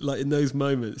in those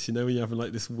moments, when you're having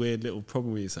like this weird little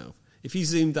problem with yourself, if you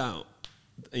zoomed out,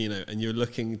 and you're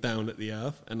looking down at the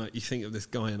earth, and like you think of this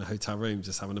guy in a hotel room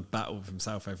just having a battle with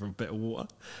himself over a bit of water.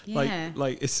 Yeah.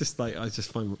 Like it's just like I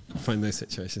just find those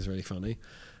situations really funny.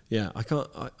 Yeah,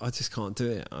 I just can't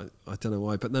do it. I don't know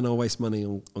why, but then I'll waste money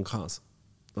on cars,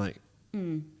 like.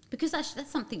 Because that's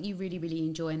something you really, really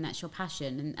enjoy, and that's your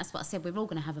passion, and that's what I said. We're all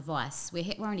going to have a vice. We're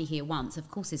only here once.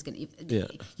 Of course, there's going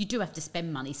to. You do have to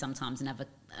spend money sometimes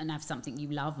and have something you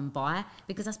love and buy,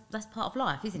 because that's part of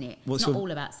life, isn't it? It's not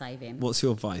all about saving. What's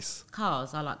your vice?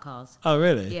 Cars. I like cars. Oh,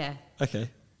 really? Yeah. Okay.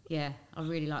 Yeah, I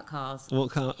really like cars. What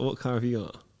car have you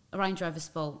got? A Range Rover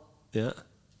Sport. Yeah.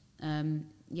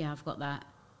 Yeah, I've got that.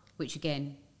 Which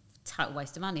again, total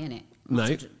waste of money, isn't it? No.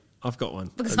 I've got one.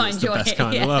 Because I enjoy it. It's the best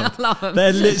car in the world. I love them.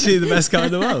 They're literally the best car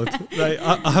in the world. Like,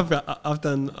 I've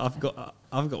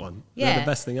got one. Yeah. They're the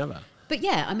best thing ever. But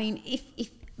yeah, I mean,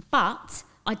 but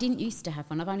I didn't used to have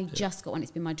one. I've only just got one. It's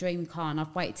been my dream car, and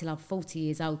I've waited till I'm 40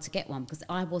 years old to get one because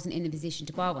I wasn't in the position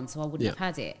to buy one, so I wouldn't have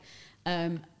had it.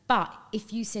 But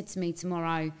if you said to me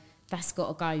tomorrow, that's got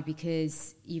to go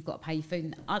because you've got to pay your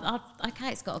food, okay,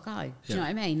 it's got to go. Do you know what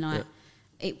I mean? Like,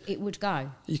 it would go.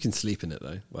 You can sleep in it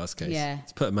though, worst case. Yeah.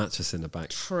 Just put a mattress in the back.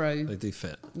 True. They do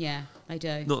fit. Yeah, they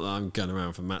do. Not that I'm going around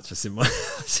with a mattress in my...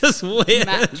 It's just weird.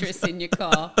 Mattress in your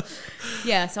car.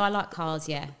 Yeah, so I like cars,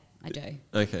 yeah, I do.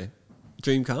 Okay.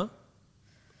 Dream car?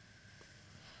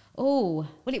 Oh,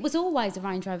 well, it was always a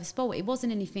Range Rover Sport. It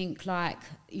wasn't anything like,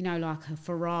 like a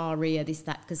Ferrari or this,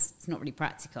 that, because it's not really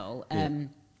practical.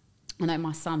 I know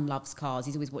my son loves cars.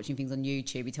 He's always watching things on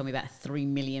YouTube. He told me about a 3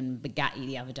 million Bugatti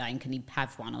the other day, and can he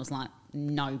have one? I was like,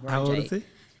 no, Brodie. How old is he?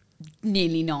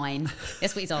 Nearly 9.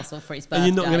 That's what he's asked for his birthday.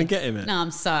 And you're not going to get him it? No, I'm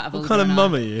so out of order. What kind of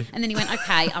mum are you? And then he went,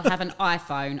 okay, I'll have an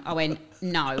iPhone. I went,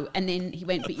 no. And then he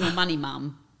went, but you're money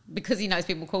mum. Because he knows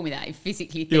people call me that. He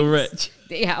physically thinks... You're rich.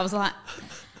 Yeah, I was like...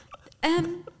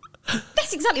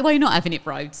 that's exactly why you're not having it,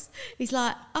 Rhodes. He's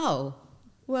like, oh,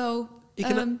 well... He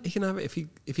can have it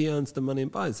if he earns the money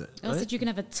and buys it. I said, you can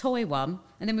have a toy one.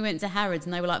 And then we went to Harrods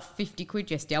and they were like 50 quid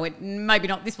yesterday. I went, maybe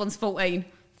not, this one's 14.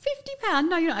 £50?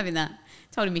 No, you're not having that.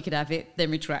 Told him he could have it,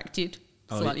 then retracted.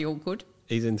 Slightly awkward.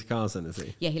 He's into cars then, is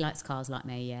he? Yeah, he likes cars like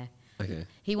me, yeah. Okay.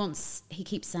 He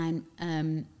keeps saying,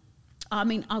 I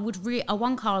mean,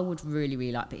 one car I would really,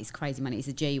 really like, but it's crazy money. It's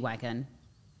a G-Wagon.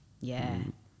 Yeah.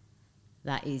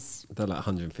 That is... They're like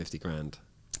 150 grand.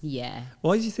 Yeah.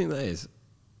 Why do you think that is?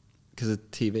 Because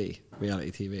of TV,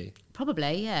 reality TV?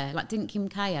 Probably, yeah. Like, didn't Kim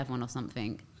K have one or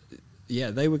something?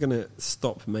 Yeah, they were going to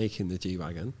stop making the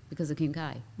G-Wagon. Because of Kim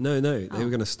K? No, they were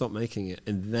going to stop making it,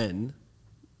 and then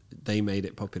they made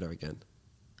it popular again.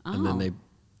 Oh. And then they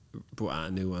brought out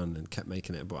a new one and kept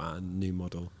making it and brought out a new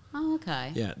model. Oh,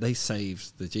 okay. Yeah, they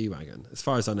saved the G-Wagon, as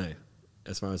far as I know.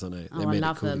 They made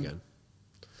it cool again.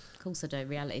 Of course I do,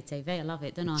 reality TV. I love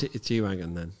it, don't I?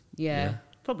 G-Wagon then. Yeah.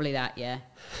 Probably that, yeah.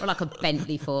 Or like a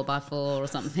Bentley 4x4 or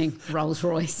something, Rolls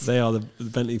Royce. They are, the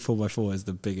Bentley 4x4 is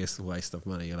the biggest waste of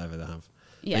money you'll ever have.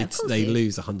 Yeah, they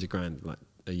lose 100 grand like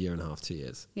a year and a half, 2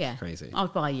 years. Yeah. Crazy. I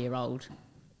would buy a year old.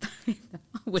 I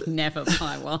would never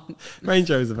buy one. Range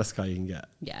Rover is the best car you can get.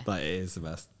 Yeah. Like, it is the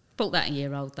best. Bought that a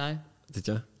year old though. Did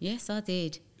you? Yes, I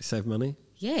did. You save money?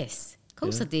 Yes, of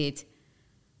course I did.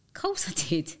 Of course I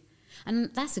did.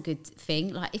 And that's a good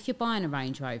thing. Like, if you're buying a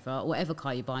Range Rover or whatever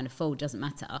car you're buying, a Ford, doesn't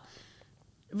matter,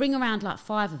 ring around like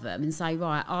 5 of them and say,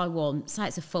 right, I want, say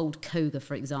it's a Ford Cougar,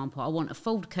 for example. I want a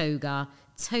Ford Cougar,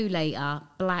 2 litre,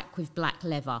 black with black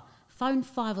leather. Phone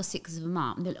 5 or 6 of them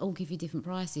up and they'll all give you different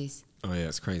prices. Oh, yeah,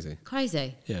 it's crazy.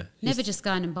 Crazy. Yeah. Never just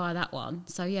go in and buy that one.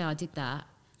 So, yeah, I did that.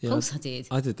 Yeah, of course I did.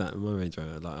 I did that in my Range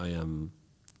Rover. Like,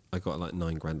 I got like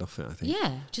 9 grand off it, I think.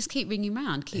 Yeah, just keep ringing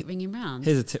round, ringing round.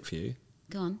 Here's a tip for you.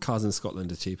 Go on. Cars in Scotland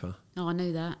are cheaper. Oh, I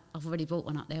knew that. I've already bought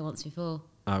one up there once before.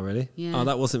 Oh, really? Yeah. Oh,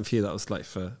 that wasn't for you. That was like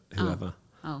for whoever.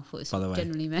 Oh, I thought it was by the way.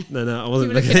 generally me. No, I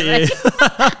wasn't looking at you.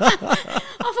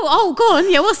 I thought, oh, go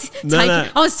on. Yeah,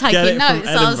 I was taking notes.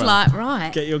 So I was like,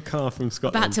 right. Get your car from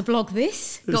Scotland. About to blog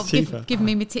this. Give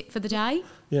me my tip for the day.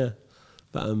 Yeah.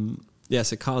 But,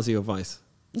 so cars are your vice.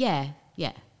 Yeah.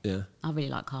 Yeah. I really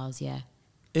like cars, yeah.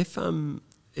 If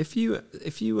you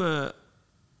were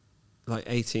like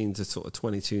 18 to sort of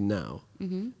 22 now,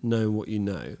 knowing what you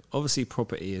know, obviously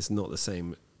property is not the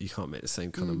same. You can't make the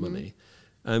same kind of money.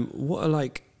 What are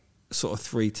like sort of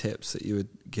 3 tips that you would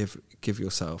give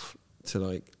yourself to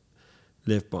like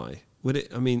live by? Would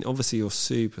it? I mean, obviously you're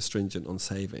super stringent on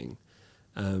saving,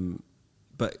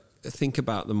 but think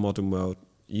about the modern world.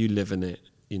 You live in it,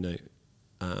 you know.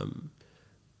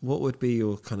 What would be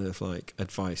your kind of like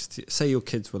advice to, say your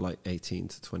kids were like 18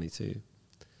 to 22?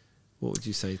 What would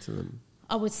you say to them?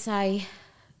 I would say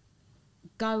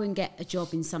go and get a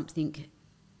job in something,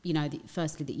 you know,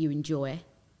 firstly that you enjoy.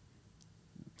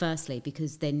 Firstly,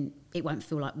 because then it won't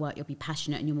feel like work. You'll be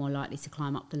passionate and you're more likely to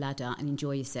climb up the ladder and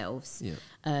enjoy yourselves.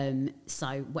 Yeah.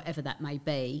 So whatever that may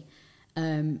be,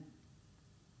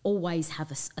 always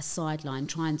have a sideline.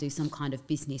 Try and do some kind of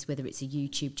business, whether it's a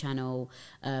YouTube channel,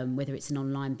 whether it's an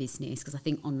online business, because I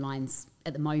think online's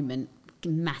at the moment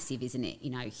massive, isn't it? You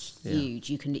know, huge.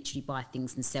 Yeah. You can literally buy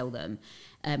things and sell them.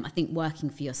 I think working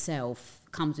for yourself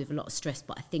comes with a lot of stress,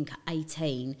 but I think at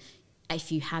 18, if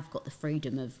you have got the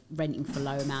freedom of renting for a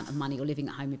low amount of money or living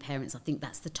at home with parents, I think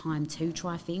that's the time to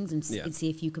try things and see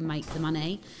if you can make the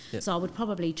money. Yeah. So I would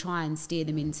probably try and steer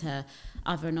them into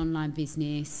either an online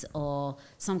business or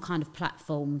some kind of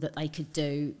platform that they could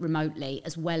do remotely,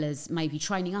 as well as maybe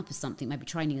training up as something, maybe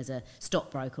training as a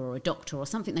stockbroker or a doctor or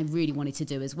something they really wanted to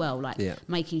do as well, like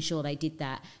making sure they did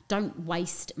that. Don't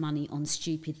waste money on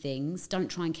stupid things. Don't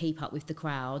try and keep up with the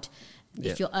crowd.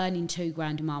 If you're earning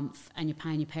 £2,000 a month and you're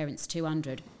paying your parents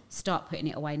 200, start putting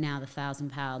it away now, the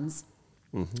 £1,000.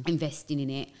 investing in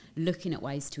it, looking at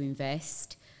ways to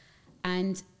invest,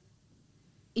 and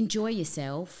enjoy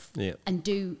yourself and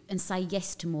say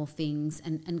yes to more things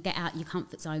and get out your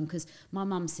comfort zone. Because my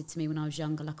mum said to me when I was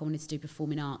younger, like I wanted to do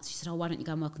performing arts, she said, oh, why don't you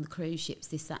go and work on the cruise ships,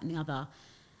 this, that and the other.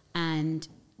 And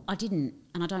I didn't,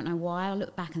 and I don't know why. I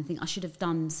look back and think I should have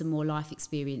done some more life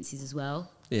experiences as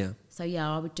well. Yeah. So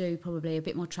I would do probably a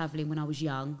bit more travelling when I was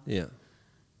young. Yeah.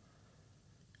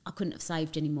 I couldn't have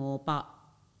saved any more, but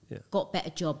got better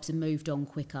jobs and moved on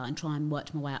quicker and try and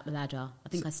worked my way up the ladder. I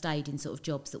think I stayed in sort of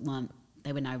jobs that weren't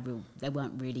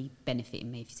really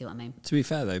benefiting me, if you see what I mean. To be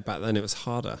fair though, back then it was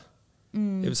harder.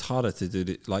 It was harder to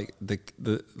do it. Like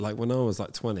like when I was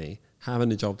like 20,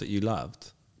 having a job that you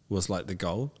loved was like the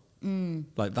goal.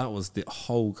 Like that was the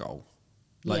whole goal.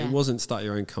 Like it wasn't start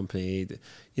your own company.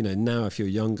 You know, now if you're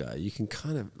younger, you can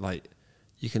kind of like,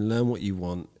 you can learn what you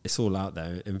want. It's all out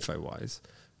there info wise.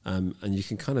 And you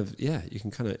can kind of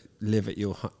live at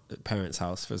your parents'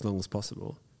 house for as long as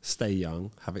possible. Stay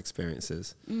young, have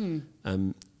experiences. You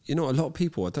know, a lot of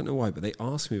people, I don't know why, but they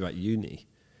ask me about uni.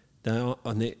 We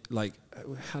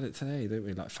had it today, don't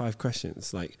we? Like 5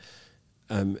 questions. Like,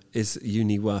 is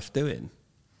uni worth doing?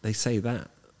 They say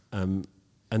that. And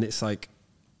it's like,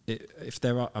 if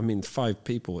there are, 5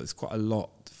 people, it's quite a lot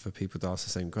for people to ask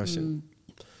the same question.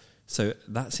 So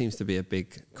that seems to be a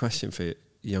big question for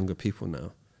younger people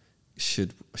now.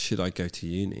 Should I go to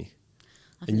uni?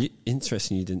 And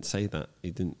interesting, you didn't say that.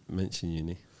 You didn't mention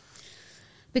uni.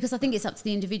 Because I think it's up to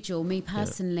the individual. Me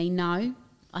personally, no.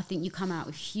 I think you come out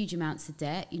with huge amounts of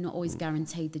debt. You're not always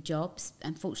guaranteed the jobs.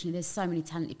 Unfortunately, there's so many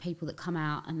talented people that come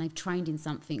out and they've trained in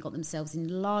something, got themselves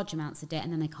in large amounts of debt,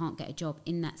 and then they can't get a job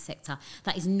in that sector.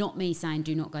 That is not me saying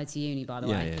do not go to uni, by the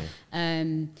way.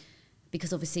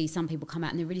 Because obviously some people come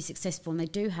out and they're really successful and they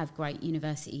do have great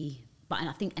university. But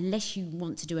I think unless you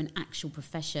want to do an actual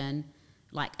profession,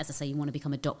 like, as I say, you want to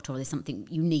become a doctor or there's something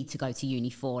you need to go to uni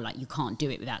for, like you can't do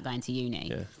it without going to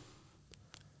uni.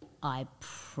 I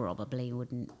probably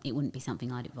wouldn't. It wouldn't be something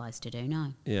I'd advise to do,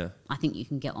 no. I think you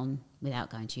can get on without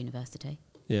going to university.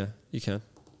 You can.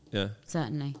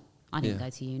 Certainly. I didn't go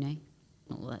to uni.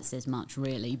 Not that that says much,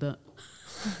 really, but...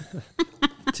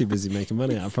 Too busy making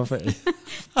money out of property.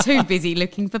 Too busy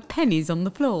looking for pennies on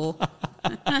the floor.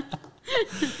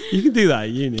 You can do that at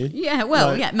uni. Yeah,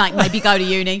 well, maybe go to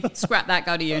uni. Scrap that,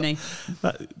 go to uni.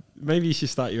 Maybe you should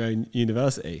start your own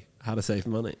university. How to save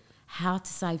money. How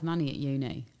to save money at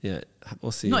uni. Yeah,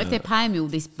 we'll see. Not if they're paying me all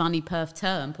this money per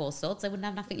term, poor sods. They wouldn't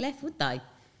have nothing left, would they?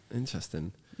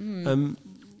 Interesting.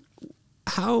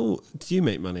 How do you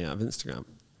make money out of Instagram?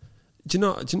 Do you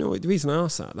know what, the reason I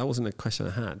asked that wasn't a question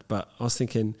I had, but I was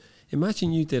thinking,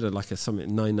 imagine you did something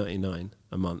 $9.99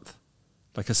 a month,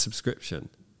 like a subscription,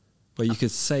 where you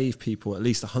could save people at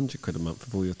least £100 a month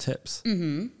with all your tips.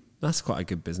 That's quite a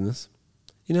good business.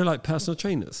 You know, like personal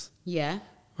trainers. Yeah.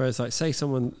 Whereas, like, say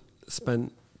someone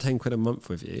spent £10 a month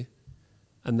with you,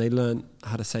 and they learn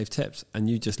how to save tips, and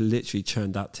you just literally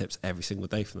churned out tips every single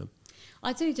day for them.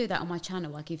 I do that on my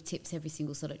channel. I give tips every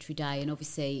single solitary day, and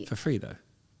obviously for free though.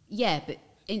 Yeah, but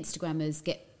Instagrammers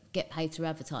get paid through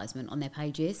advertisement on their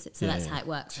pages, so that's how it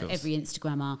works. Sure. So every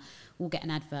Instagrammer will get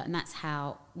an advert, and that's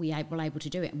how we're able to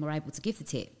do it, and we're able to give the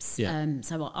tips.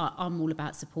 So I'm all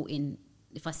about supporting.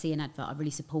 If I see an advert, I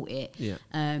really support it,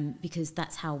 because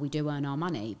that's how we do earn our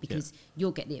money, because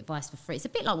you'll get the advice for free. It's a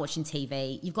bit like watching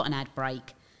TV. You've got an ad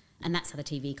break, and that's how the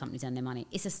TV companies earn their money.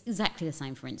 It's exactly the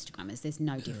same for Instagrammers. There's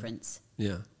no difference.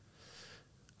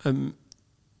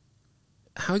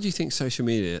 How do you think social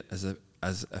media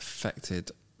has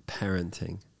affected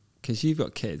parenting? Because you've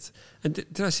got kids. And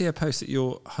did I see a post that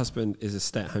your husband is a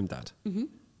stay-at-home dad? Mm-hmm.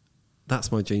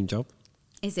 That's my dream job.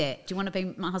 Is it? Do you want to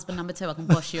be my husband number 2? I can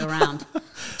boss you around.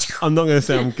 I'm not going to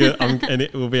say I'm good and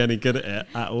it will be any good at it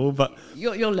at all, but...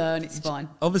 You'll learn, it's fine.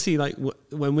 Obviously, like,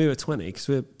 when we were 20, because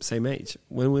we're the same age,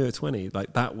 when we were 20,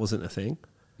 like, that wasn't a thing.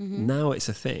 Mm-hmm. Now it's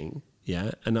a thing,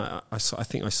 and I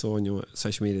think I saw on your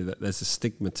social media that there's a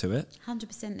stigma to it.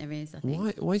 100% there is, I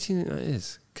think. Why do you think that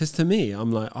is? Because to me,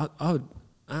 I'm like, I would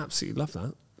absolutely love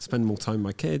that. Spend more time with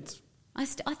my kids. I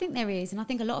think there is, and I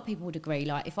think a lot of people would agree.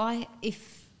 Like,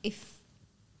 if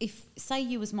say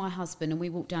you was my husband and we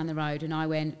walked down the road and I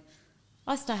went,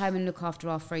 I stay home and look after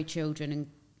our 3 children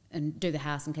and do the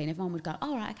house and clean, everyone would go,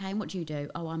 oh, right, okay, and what do you do?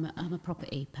 Oh, I'm a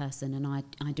property person and I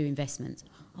do investments.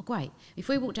 Oh, great. If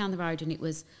we walked down the road and it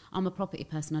was, I'm a property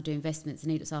person, I do investments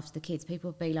and he looks after the kids,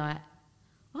 people would be like,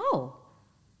 oh,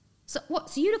 so what?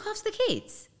 So you look after the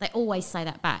kids? They always say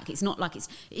that back. It's not like it's...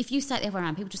 If you say it the other way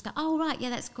around, people just go, oh, right, yeah,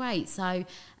 that's great. So,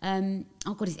 oh,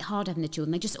 God, is it hard having the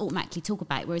children? They just automatically talk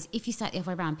about it. Whereas if you say it the other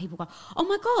way around, people go, oh,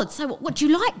 my God, so what do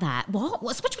you like that? What do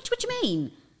you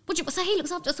mean? So he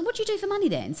looks after. So what do you do for money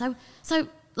then? So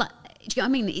like, do you know what I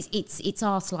mean? It's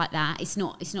asked like that. It's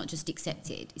not just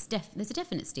accepted. There's a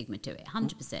definite stigma to it,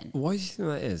 100%. Why do you think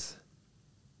that is?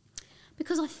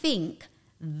 Because I think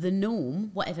the norm,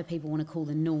 whatever people want to call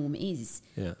the norm, is.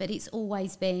 Yeah. But it's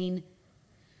always been,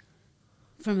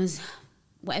 from as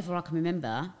whatever I can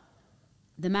remember,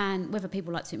 the man, whether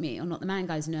people like to admit it or not, the man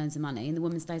goes and earns the money and the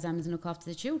woman stays home and look after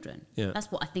the children. Yeah.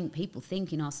 That's what I think people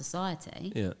think in our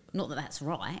society. Yeah. Not that that's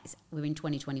right. We're in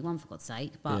 2021, for God's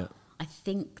sake. But I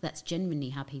think that's genuinely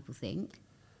how people think.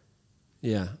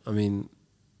 Yeah. I mean,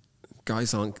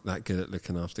 guys aren't that good at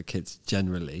looking after kids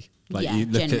generally. Like Yeah,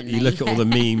 you look at all the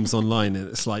memes online, and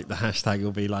it's like the hashtag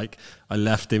will be like, I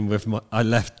left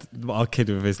our kid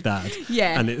with his dad.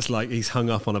 Yeah. And it's like he's hung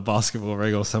up on a basketball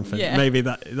ring or something. Yeah. Maybe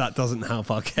that doesn't help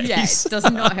our case. Yeah, it does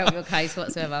not help your case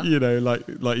whatsoever. You know, like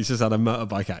he's just had a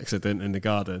motorbike accident in the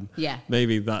garden. Yeah.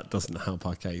 Maybe that doesn't help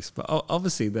our case. But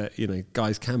obviously that, you know,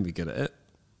 guys can be good at it.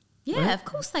 Yeah, right? of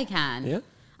course they can. Yeah.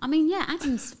 I mean, yeah,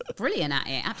 Adam's brilliant at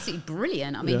it, absolutely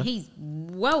brilliant. I mean, Yeah. he's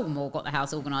well more got the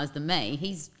house organised than me.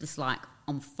 He's just like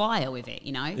on fire with it,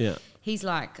 you know. Yeah. He's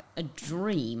like a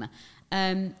dream.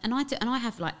 And I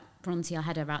have like Bronte. I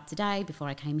had her out today before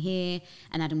I came here,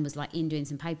 and Adam was like in doing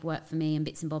some paperwork for me and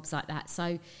bits and bobs like that.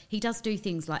 So he does do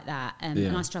things like that,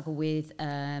 and I struggle with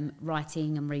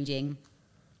writing and reading.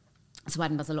 So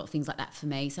Adam does a lot of things like that for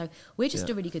me. So we're just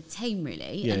a really good team,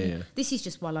 really. Yeah, and yeah. this is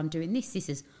just while I'm doing this. This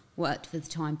is worked for the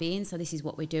time being, so this is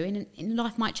what we're doing, and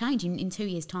life might change in 2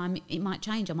 years' time. It might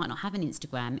change. I might not have an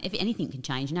Instagram. If anything can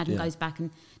change, and Adam goes back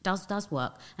and does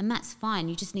work, and that's fine.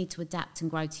 You just need to adapt and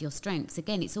grow to your strengths.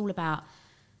 Again, it's all about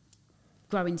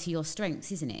growing to your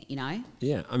strengths, isn't it? You know?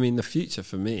 Yeah, I mean, the future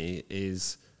for me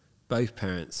is both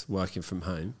parents working from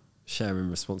home, sharing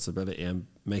responsibility, and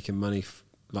making money,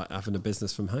 like having a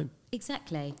business from home.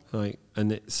 Exactly. Like,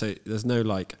 so there's no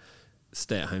like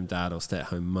stay-at-home dad or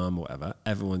stay-at-home mum or whatever.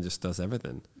 Everyone just does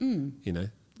everything. You know,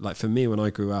 like for me, when I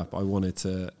grew up, I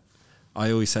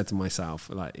always said to myself,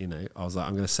 like, you know, I was like,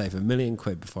 I'm going to save £1 million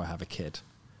before I have a kid,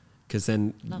 because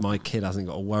then my kid hasn't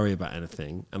got to worry about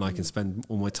anything, and I can spend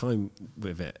all my time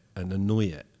with it and annoy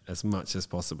it as much as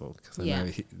possible, because I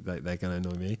know they're going to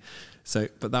annoy me. So,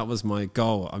 but that was my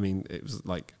goal. I mean, it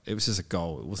was just a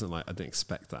goal. It wasn't like I didn't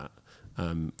expect that.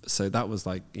 So that was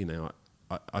like, you know,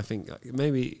 I think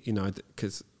maybe, you know,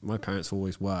 because my parents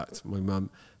always worked. My mum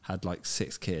had like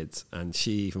 6 kids, and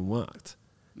she even worked.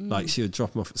 Like she would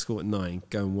drop them off at school at 9,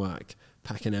 go and work,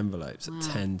 packing envelopes at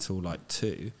 10 till like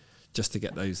 2, just to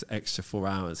get those extra 4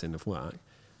 hours in of work,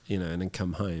 you know, and then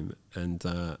come home and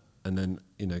then,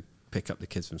 you know, pick up the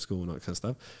kids from school and all that kind of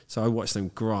stuff. So I watched them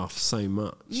graft so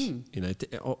much. You know,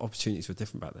 opportunities were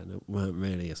different back then. It weren't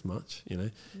really as much, you know.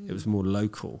 It was more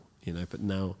local, you know. But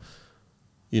now,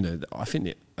 you know, I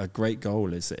think a great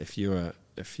goal is that if you're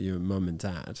a mum and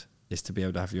dad, is to be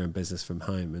able to have your own business from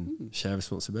home and share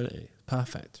responsibility.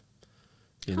 Perfect.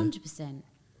 You know? 100%.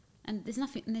 And there's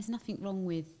nothing wrong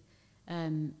with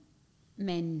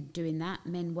men doing that,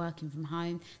 men working from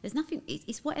home. There's nothing.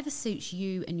 It's whatever suits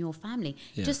you and your family.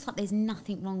 Yeah. Just like there's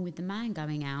nothing wrong with the man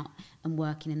going out and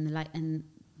working, and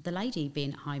the lady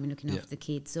being at home and looking after the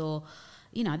kids, or,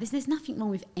 you know, there's nothing wrong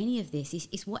with any of this.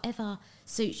 It's whatever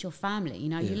suits your family. You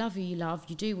know, you love who you love,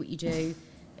 you do what you do,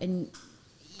 and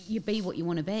you be what you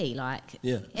want to be. Like,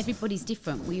 everybody's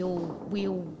different. We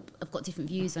all have got different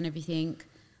views on everything.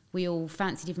 We all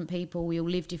fancy different people. We all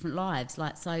live different lives.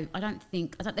 Like, so I don't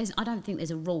think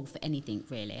there's a rule for anything,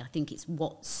 really. I think it's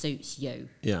what suits you.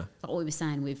 Yeah. Like what we were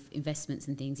saying with investments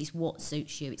and things, it's what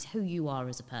suits you. It's who you are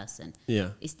as a person.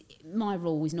 Yeah. My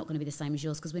rule is not going to be the same as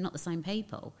yours, because we're not the same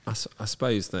people. I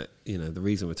suppose that, you know, the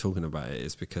reason we're talking about it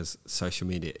is because social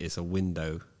media is a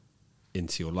window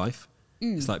into your life.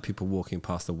 It's like people walking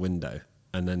past a window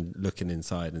and then looking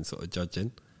inside and sort of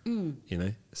judging. You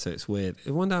know, so it's weird. I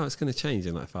wonder how it's going to change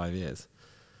in like 5 years.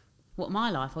 What,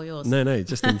 my life or yours? No,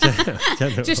 just in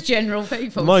general. Just general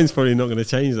people. Mine's probably not going to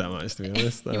change that much, to be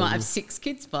honest. You might have 6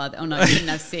 kids by then. Oh no, you didn't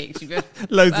have 6.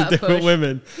 Loads of different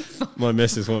women. My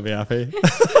missus won't be happy.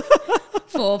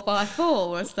 4 by 4.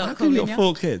 We'll start How come you got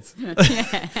 4 kids?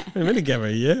 Yeah. I'm only Gemma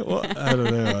a year. What? I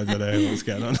don't know what's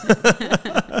going on.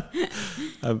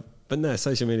 But no,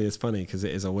 social media is funny because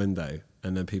it is a window,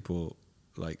 and then people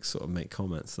like sort of make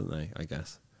comments, don't they? I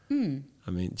guess. I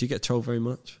mean, do you get trolled very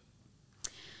much?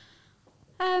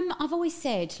 I've always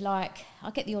said, like,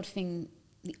 I get the odd thing,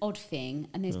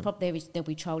 and there's there'll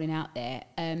be trolling out there.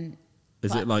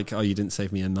 Is it like, oh, you didn't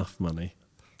save me enough money?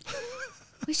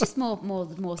 It's just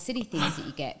more silly things that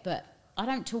you get, but I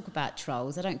don't talk about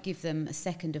trolls. I don't give them a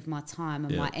second of my time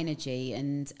and my energy,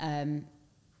 and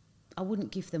I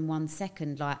wouldn't give them 1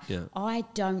 second. Like, I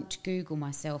don't Google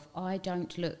myself. I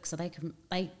don't look. So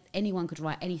anyone could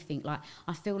write anything. Like,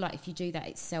 I feel like if you do that,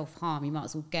 it's self-harm. You might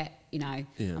as well I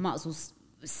might as well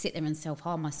sit there and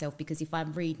self-harm myself, because if I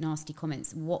read nasty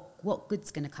comments, what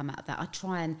good's going to come out of that? I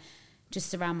try and just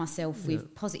surround myself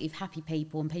with positive, happy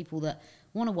people and people that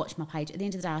want to watch my page. At the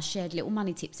end of the day, I shared little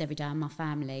money tips every day on my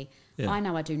family. I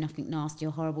know I do nothing nasty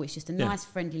or horrible. It's just a nice,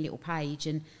 friendly little page.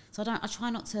 And so I try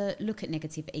not to look at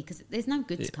negativity, because there's no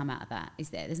good to come out of that, is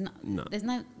there?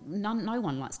 No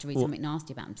one likes to read something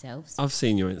nasty about themselves. I've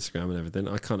seen your Instagram and everything.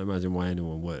 I can't imagine why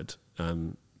anyone would.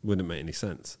 Wouldn't make any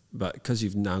sense. But because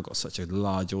you've now got such a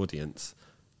large audience,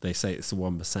 they say it's the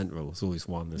 1% rule. It's always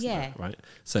one, isn't it? Right?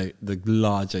 So the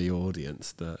larger your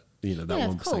audience, that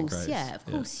 1% grows. Yeah, of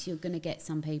course you're going to get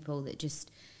some people that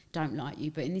just don't like you.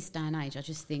 But in this day and age, I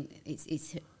just think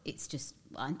it's just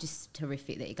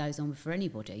horrific that it goes on for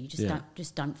anybody. You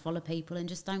just don't follow people and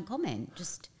just don't comment.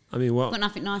 Got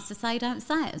nothing nice to say, don't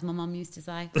say it, as my mum used to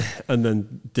say. And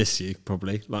then diss you,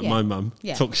 probably. Like my mum.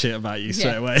 Talk shit about you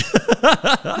straight away.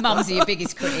 Mums are your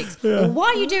biggest critics. Well, why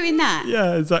are you doing that?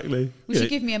 Yeah, exactly. Well, she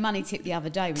gave me a money tip the other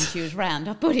day when she was round.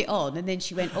 I put it on and then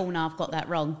she went, oh no, I've got that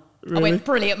wrong. Really? I went,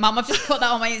 brilliant, Mum, I've just put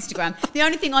that on my Instagram. The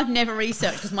only thing I've never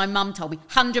researched, because my mum told me,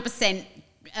 100%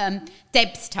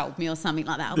 Deb's told me or something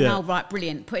like that. Oh, right,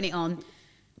 brilliant, putting it on.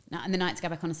 And then I had to go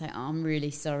back on and say, oh, I'm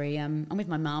really sorry. I'm with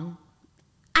my mum.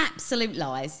 Absolute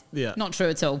lies. Yeah. Not true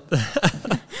at all.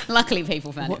 Luckily,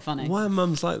 people found it funny. Why are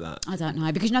mums like that? I don't know.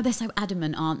 Because, they're so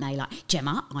adamant, aren't they? Like,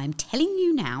 Gemma, I'm telling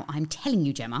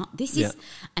you, Gemma, this is...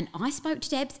 And I spoke to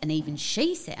Debs, and even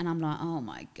she said... And I'm like, oh,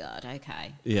 my God,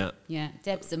 okay. Yeah. Yeah,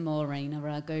 Debs and Maureen are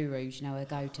our gurus, our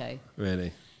go-to.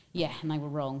 Really? Yeah, and they were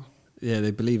wrong. Yeah,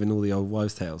 they believe in all the old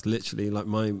wives' tales. Literally, like,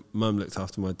 my mum looked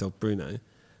after my dog, Bruno,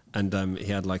 and he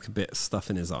had, like, a bit of stuff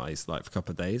in his eyes, like, for a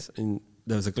couple of days, and...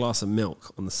 There was a glass of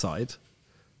milk on the side,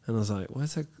 and I was like, why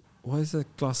is there a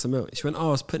glass of milk? She went, I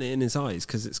was putting it in his eyes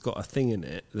because it's got a thing in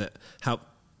it that help.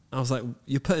 I was like,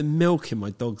 you're putting milk in my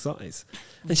dog's eyes?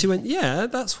 And she went, yeah,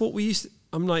 that's what we used to.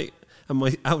 I'm like, and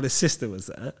my eldest sister was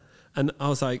there, and I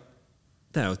was like,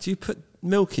 Dale, do you put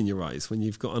milk in your eyes when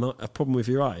you've got a problem with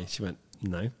your eye? She went,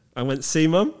 no. I went, see,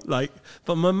 Mum? Like,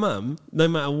 but my mum, no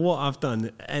matter what I've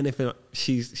done, anything,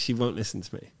 she won't listen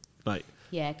to me. Like,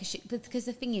 yeah, because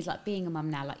the thing is, like, being a mum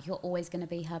now, like, you're always going to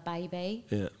be her baby.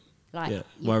 Yeah. Like,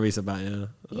 worries about you.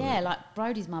 Yeah, like,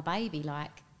 Brody's my baby.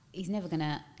 Like, he's never going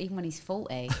to, even when he's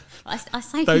 40. I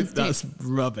say that's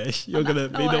rubbish. You're going to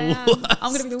be the worst.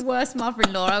 I'm going to be the worst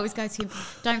mother-in-law. I always go to him,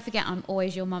 don't forget, I'm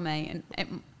always your mummy.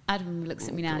 And Adam looks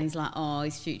at me now and he's like, oh,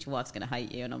 his future wife's going to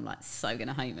hate you. And I'm like, so going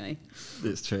to hate me.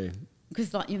 It's true.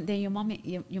 Because, like, they're your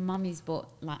mummy's boy,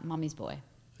 like, mummy's boy.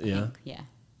 I think. Yeah.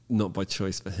 Not by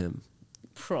choice for him.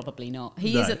 Probably not.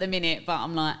 He is at the minute, but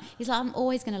I'm like, he's like, I'm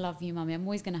always going to love you, Mummy. I'm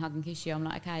always going to hug and kiss you. I'm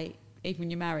like, okay, even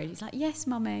when you're married. He's like, yes,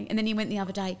 Mummy. And then he went the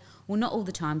other day, well, not all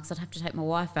the time, because I'd have to take my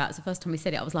wife out. It's the first time he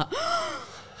said it, I was like,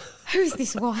 who's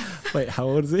this wife? Wait, how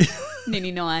old is he?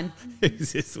 Nearly 9.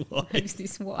 Who's this wife? Who's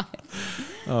this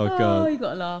wife? Oh, God. Oh, you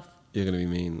got to laugh. You're going to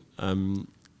be mean.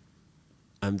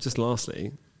 Just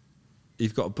lastly,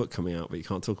 you've got a book coming out, but you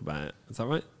can't talk about it. Is that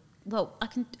right? Well, I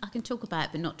can talk about it,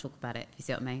 but not talk about it, if you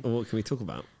see what I mean. Well, what can we talk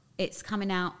about? It's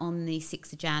coming out on the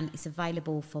 6th of Jan. It's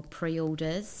available for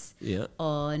pre-orders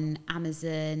on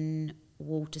Amazon,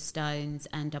 Waterstones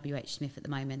and WH Smith at the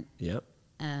moment. Yeah.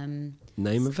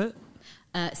 Name of it?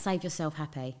 Save Yourself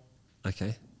Happy.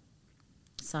 Okay.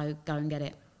 So go and get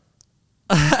it.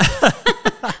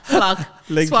 Plug.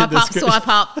 Link swipe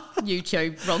up.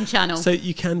 YouTube. Wrong channel. So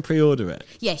you can pre-order it?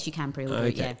 Yes, you can pre-order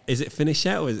it, yeah. Is it finished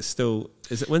yet, or is it still...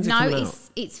 When's it coming out? No,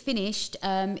 it's finished.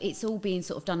 It's all being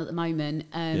sort of done at the moment.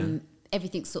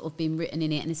 Everything's sort of been written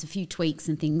in it, and there's a few tweaks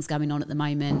and things going on at the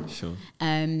moment. Sure.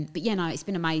 But yeah, no, it's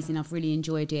been amazing. I've really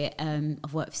enjoyed it.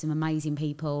 I've worked with some amazing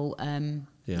people.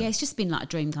 It's just been like a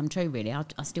dream come true, really. I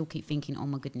still keep thinking, oh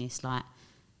my goodness, like,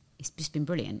 it's just been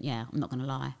brilliant. Yeah, I'm not going to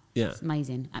lie. Yeah. It's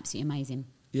amazing. Absolutely amazing.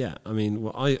 Yeah, I mean,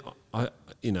 well,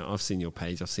 I've seen your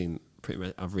page.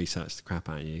 I've researched the crap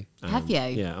out of you. Have you?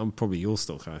 Yeah, I'm probably your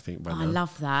stalker, I think, by now. I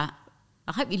love that.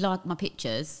 I hope you like my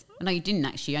pictures. I know you didn't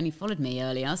actually. You only followed me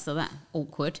earlier, so that's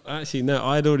awkward. Actually, no,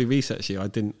 I had already researched you. I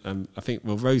didn't. I think.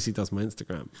 Well, Rosie does my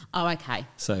Instagram. Oh, okay.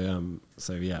 So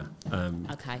yeah.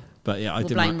 Okay. But yeah, we'll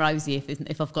blame Rosie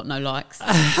if I've got no likes.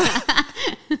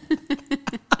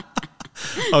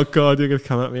 Oh God, you're going to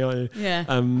come at me, aren't you? Yeah.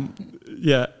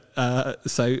 Yeah.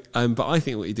 But I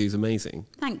think what you do is amazing.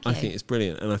 Thank you. I think it's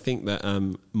brilliant, and I think that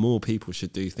more people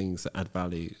should do things that add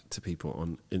value to people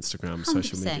on Instagram, 100%.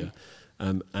 Social media.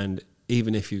 And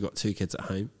even if you've got 2 kids at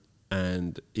home,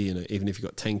 and even if you've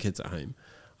got 10 kids at home,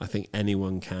 I think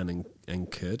anyone can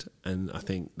and could. And I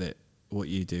think that what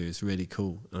you do is really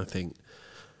cool. And I think,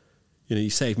 you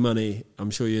save money.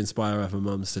 I'm sure you inspire other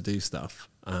mums to do stuff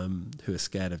who are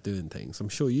scared of doing things. I'm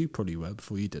sure you probably were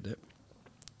before you did it.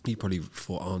 You probably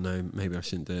thought, oh no, maybe I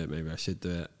shouldn't do it. Maybe I should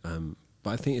do it. But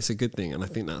I think it's a good thing. And I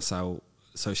think that's how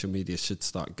social media should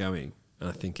start going. And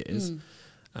I think it is.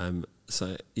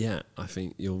 So yeah, I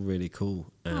think you're really cool.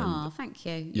 Oh, thank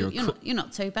you. You're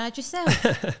not too bad yourself.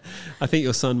 I think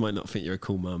your son might not think you're a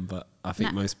cool mum, but I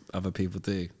think most other people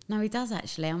do. No, he does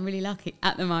actually. I'm really lucky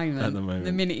at the moment.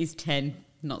 The minute he's 10,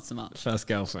 not so much. First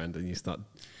girlfriend, and you start.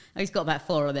 Oh, he's got about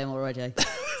 4 of them already.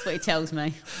 That's what he tells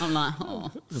me. I'm like,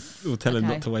 oh. We'll tell him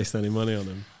not to waste any money on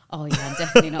him. Oh yeah,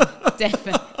 definitely not.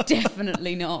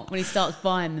 Definitely not. When he starts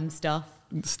buying them stuff.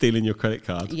 Stealing your credit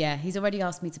card. Yeah, he's already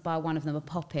asked me to buy one of them a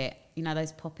poppet. You know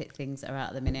those poppet things that are out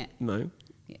at the minute? No.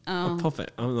 A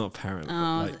poppet? I'm not a parent.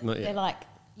 Not yet. They're like,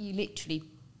 you literally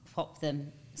pop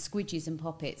them. Squidges and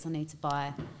poppets I need to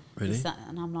buy. Really?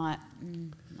 And I'm like,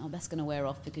 that's going to wear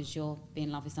off because you're being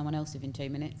in love with someone else within 2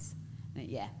 minutes.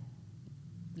 Yeah.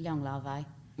 Long love, eh?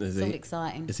 It's all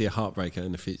exciting. Is he a heartbreaker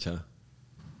in the future?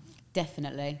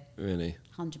 Definitely. Really?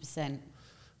 100%.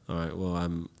 All right, well,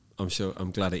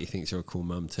 I'm glad that he thinks you're a cool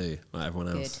mum too, like everyone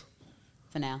else. Good.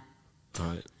 For now. All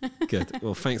right, good.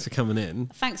 Well, thanks for coming in.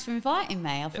 Thanks for inviting me.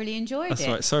 I've really enjoyed it. That's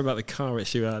right. Sorry about the car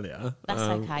issue earlier. That's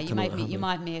okay. You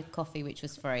made me a coffee, which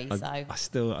was free. I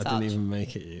didn't even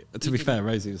make it. To be fair,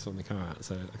 Rosie was on the car out,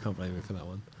 so I can't blame her for that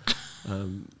one.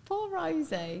 Poor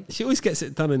Rosie. She always gets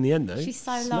it done in the end, though. She's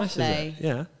so lovely.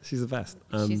 Yeah, she's the best.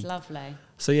 She's lovely.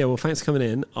 So yeah, well, thanks for coming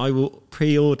in. I will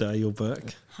pre-order your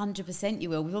book. 100%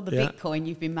 you will. With all the Bitcoin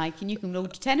you've been making, you can order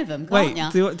 10 of them, can't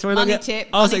you? Do I not get... tip,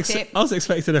 I was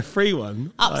expecting a free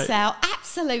one. Upsell?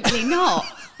 Absolutely not.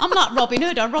 I'm like Robin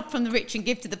Hood. I rob from the rich and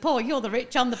give to the poor. You're the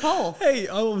rich, I'm the poor. Hey,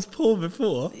 I was poor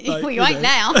before. Well, you ain't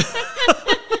now.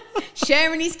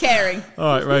 Sharing is caring.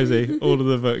 All right, Rosie, order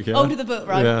the book, yeah? Order the book,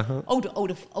 Rosie. Yeah.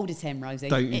 Order 10, Rosie.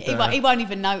 Don't he won't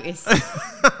even notice.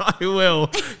 I will,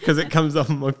 because it comes up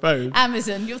on my phone.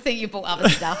 Amazon, you'll think you bought other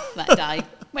stuff that day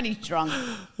when he's drunk.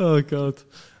 Oh, God.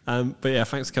 But yeah,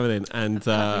 thanks for coming in. And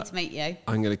lovely to meet you.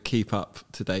 I'm going to keep up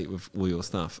to date with all your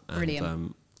stuff. And,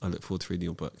 brilliant. I look forward to reading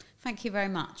your book. Thank you very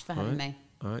much for having me.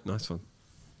 All right, nice one.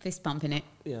 Fist bumping it.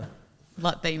 Yeah.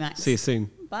 Like B-Max. See you soon.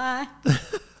 Bye.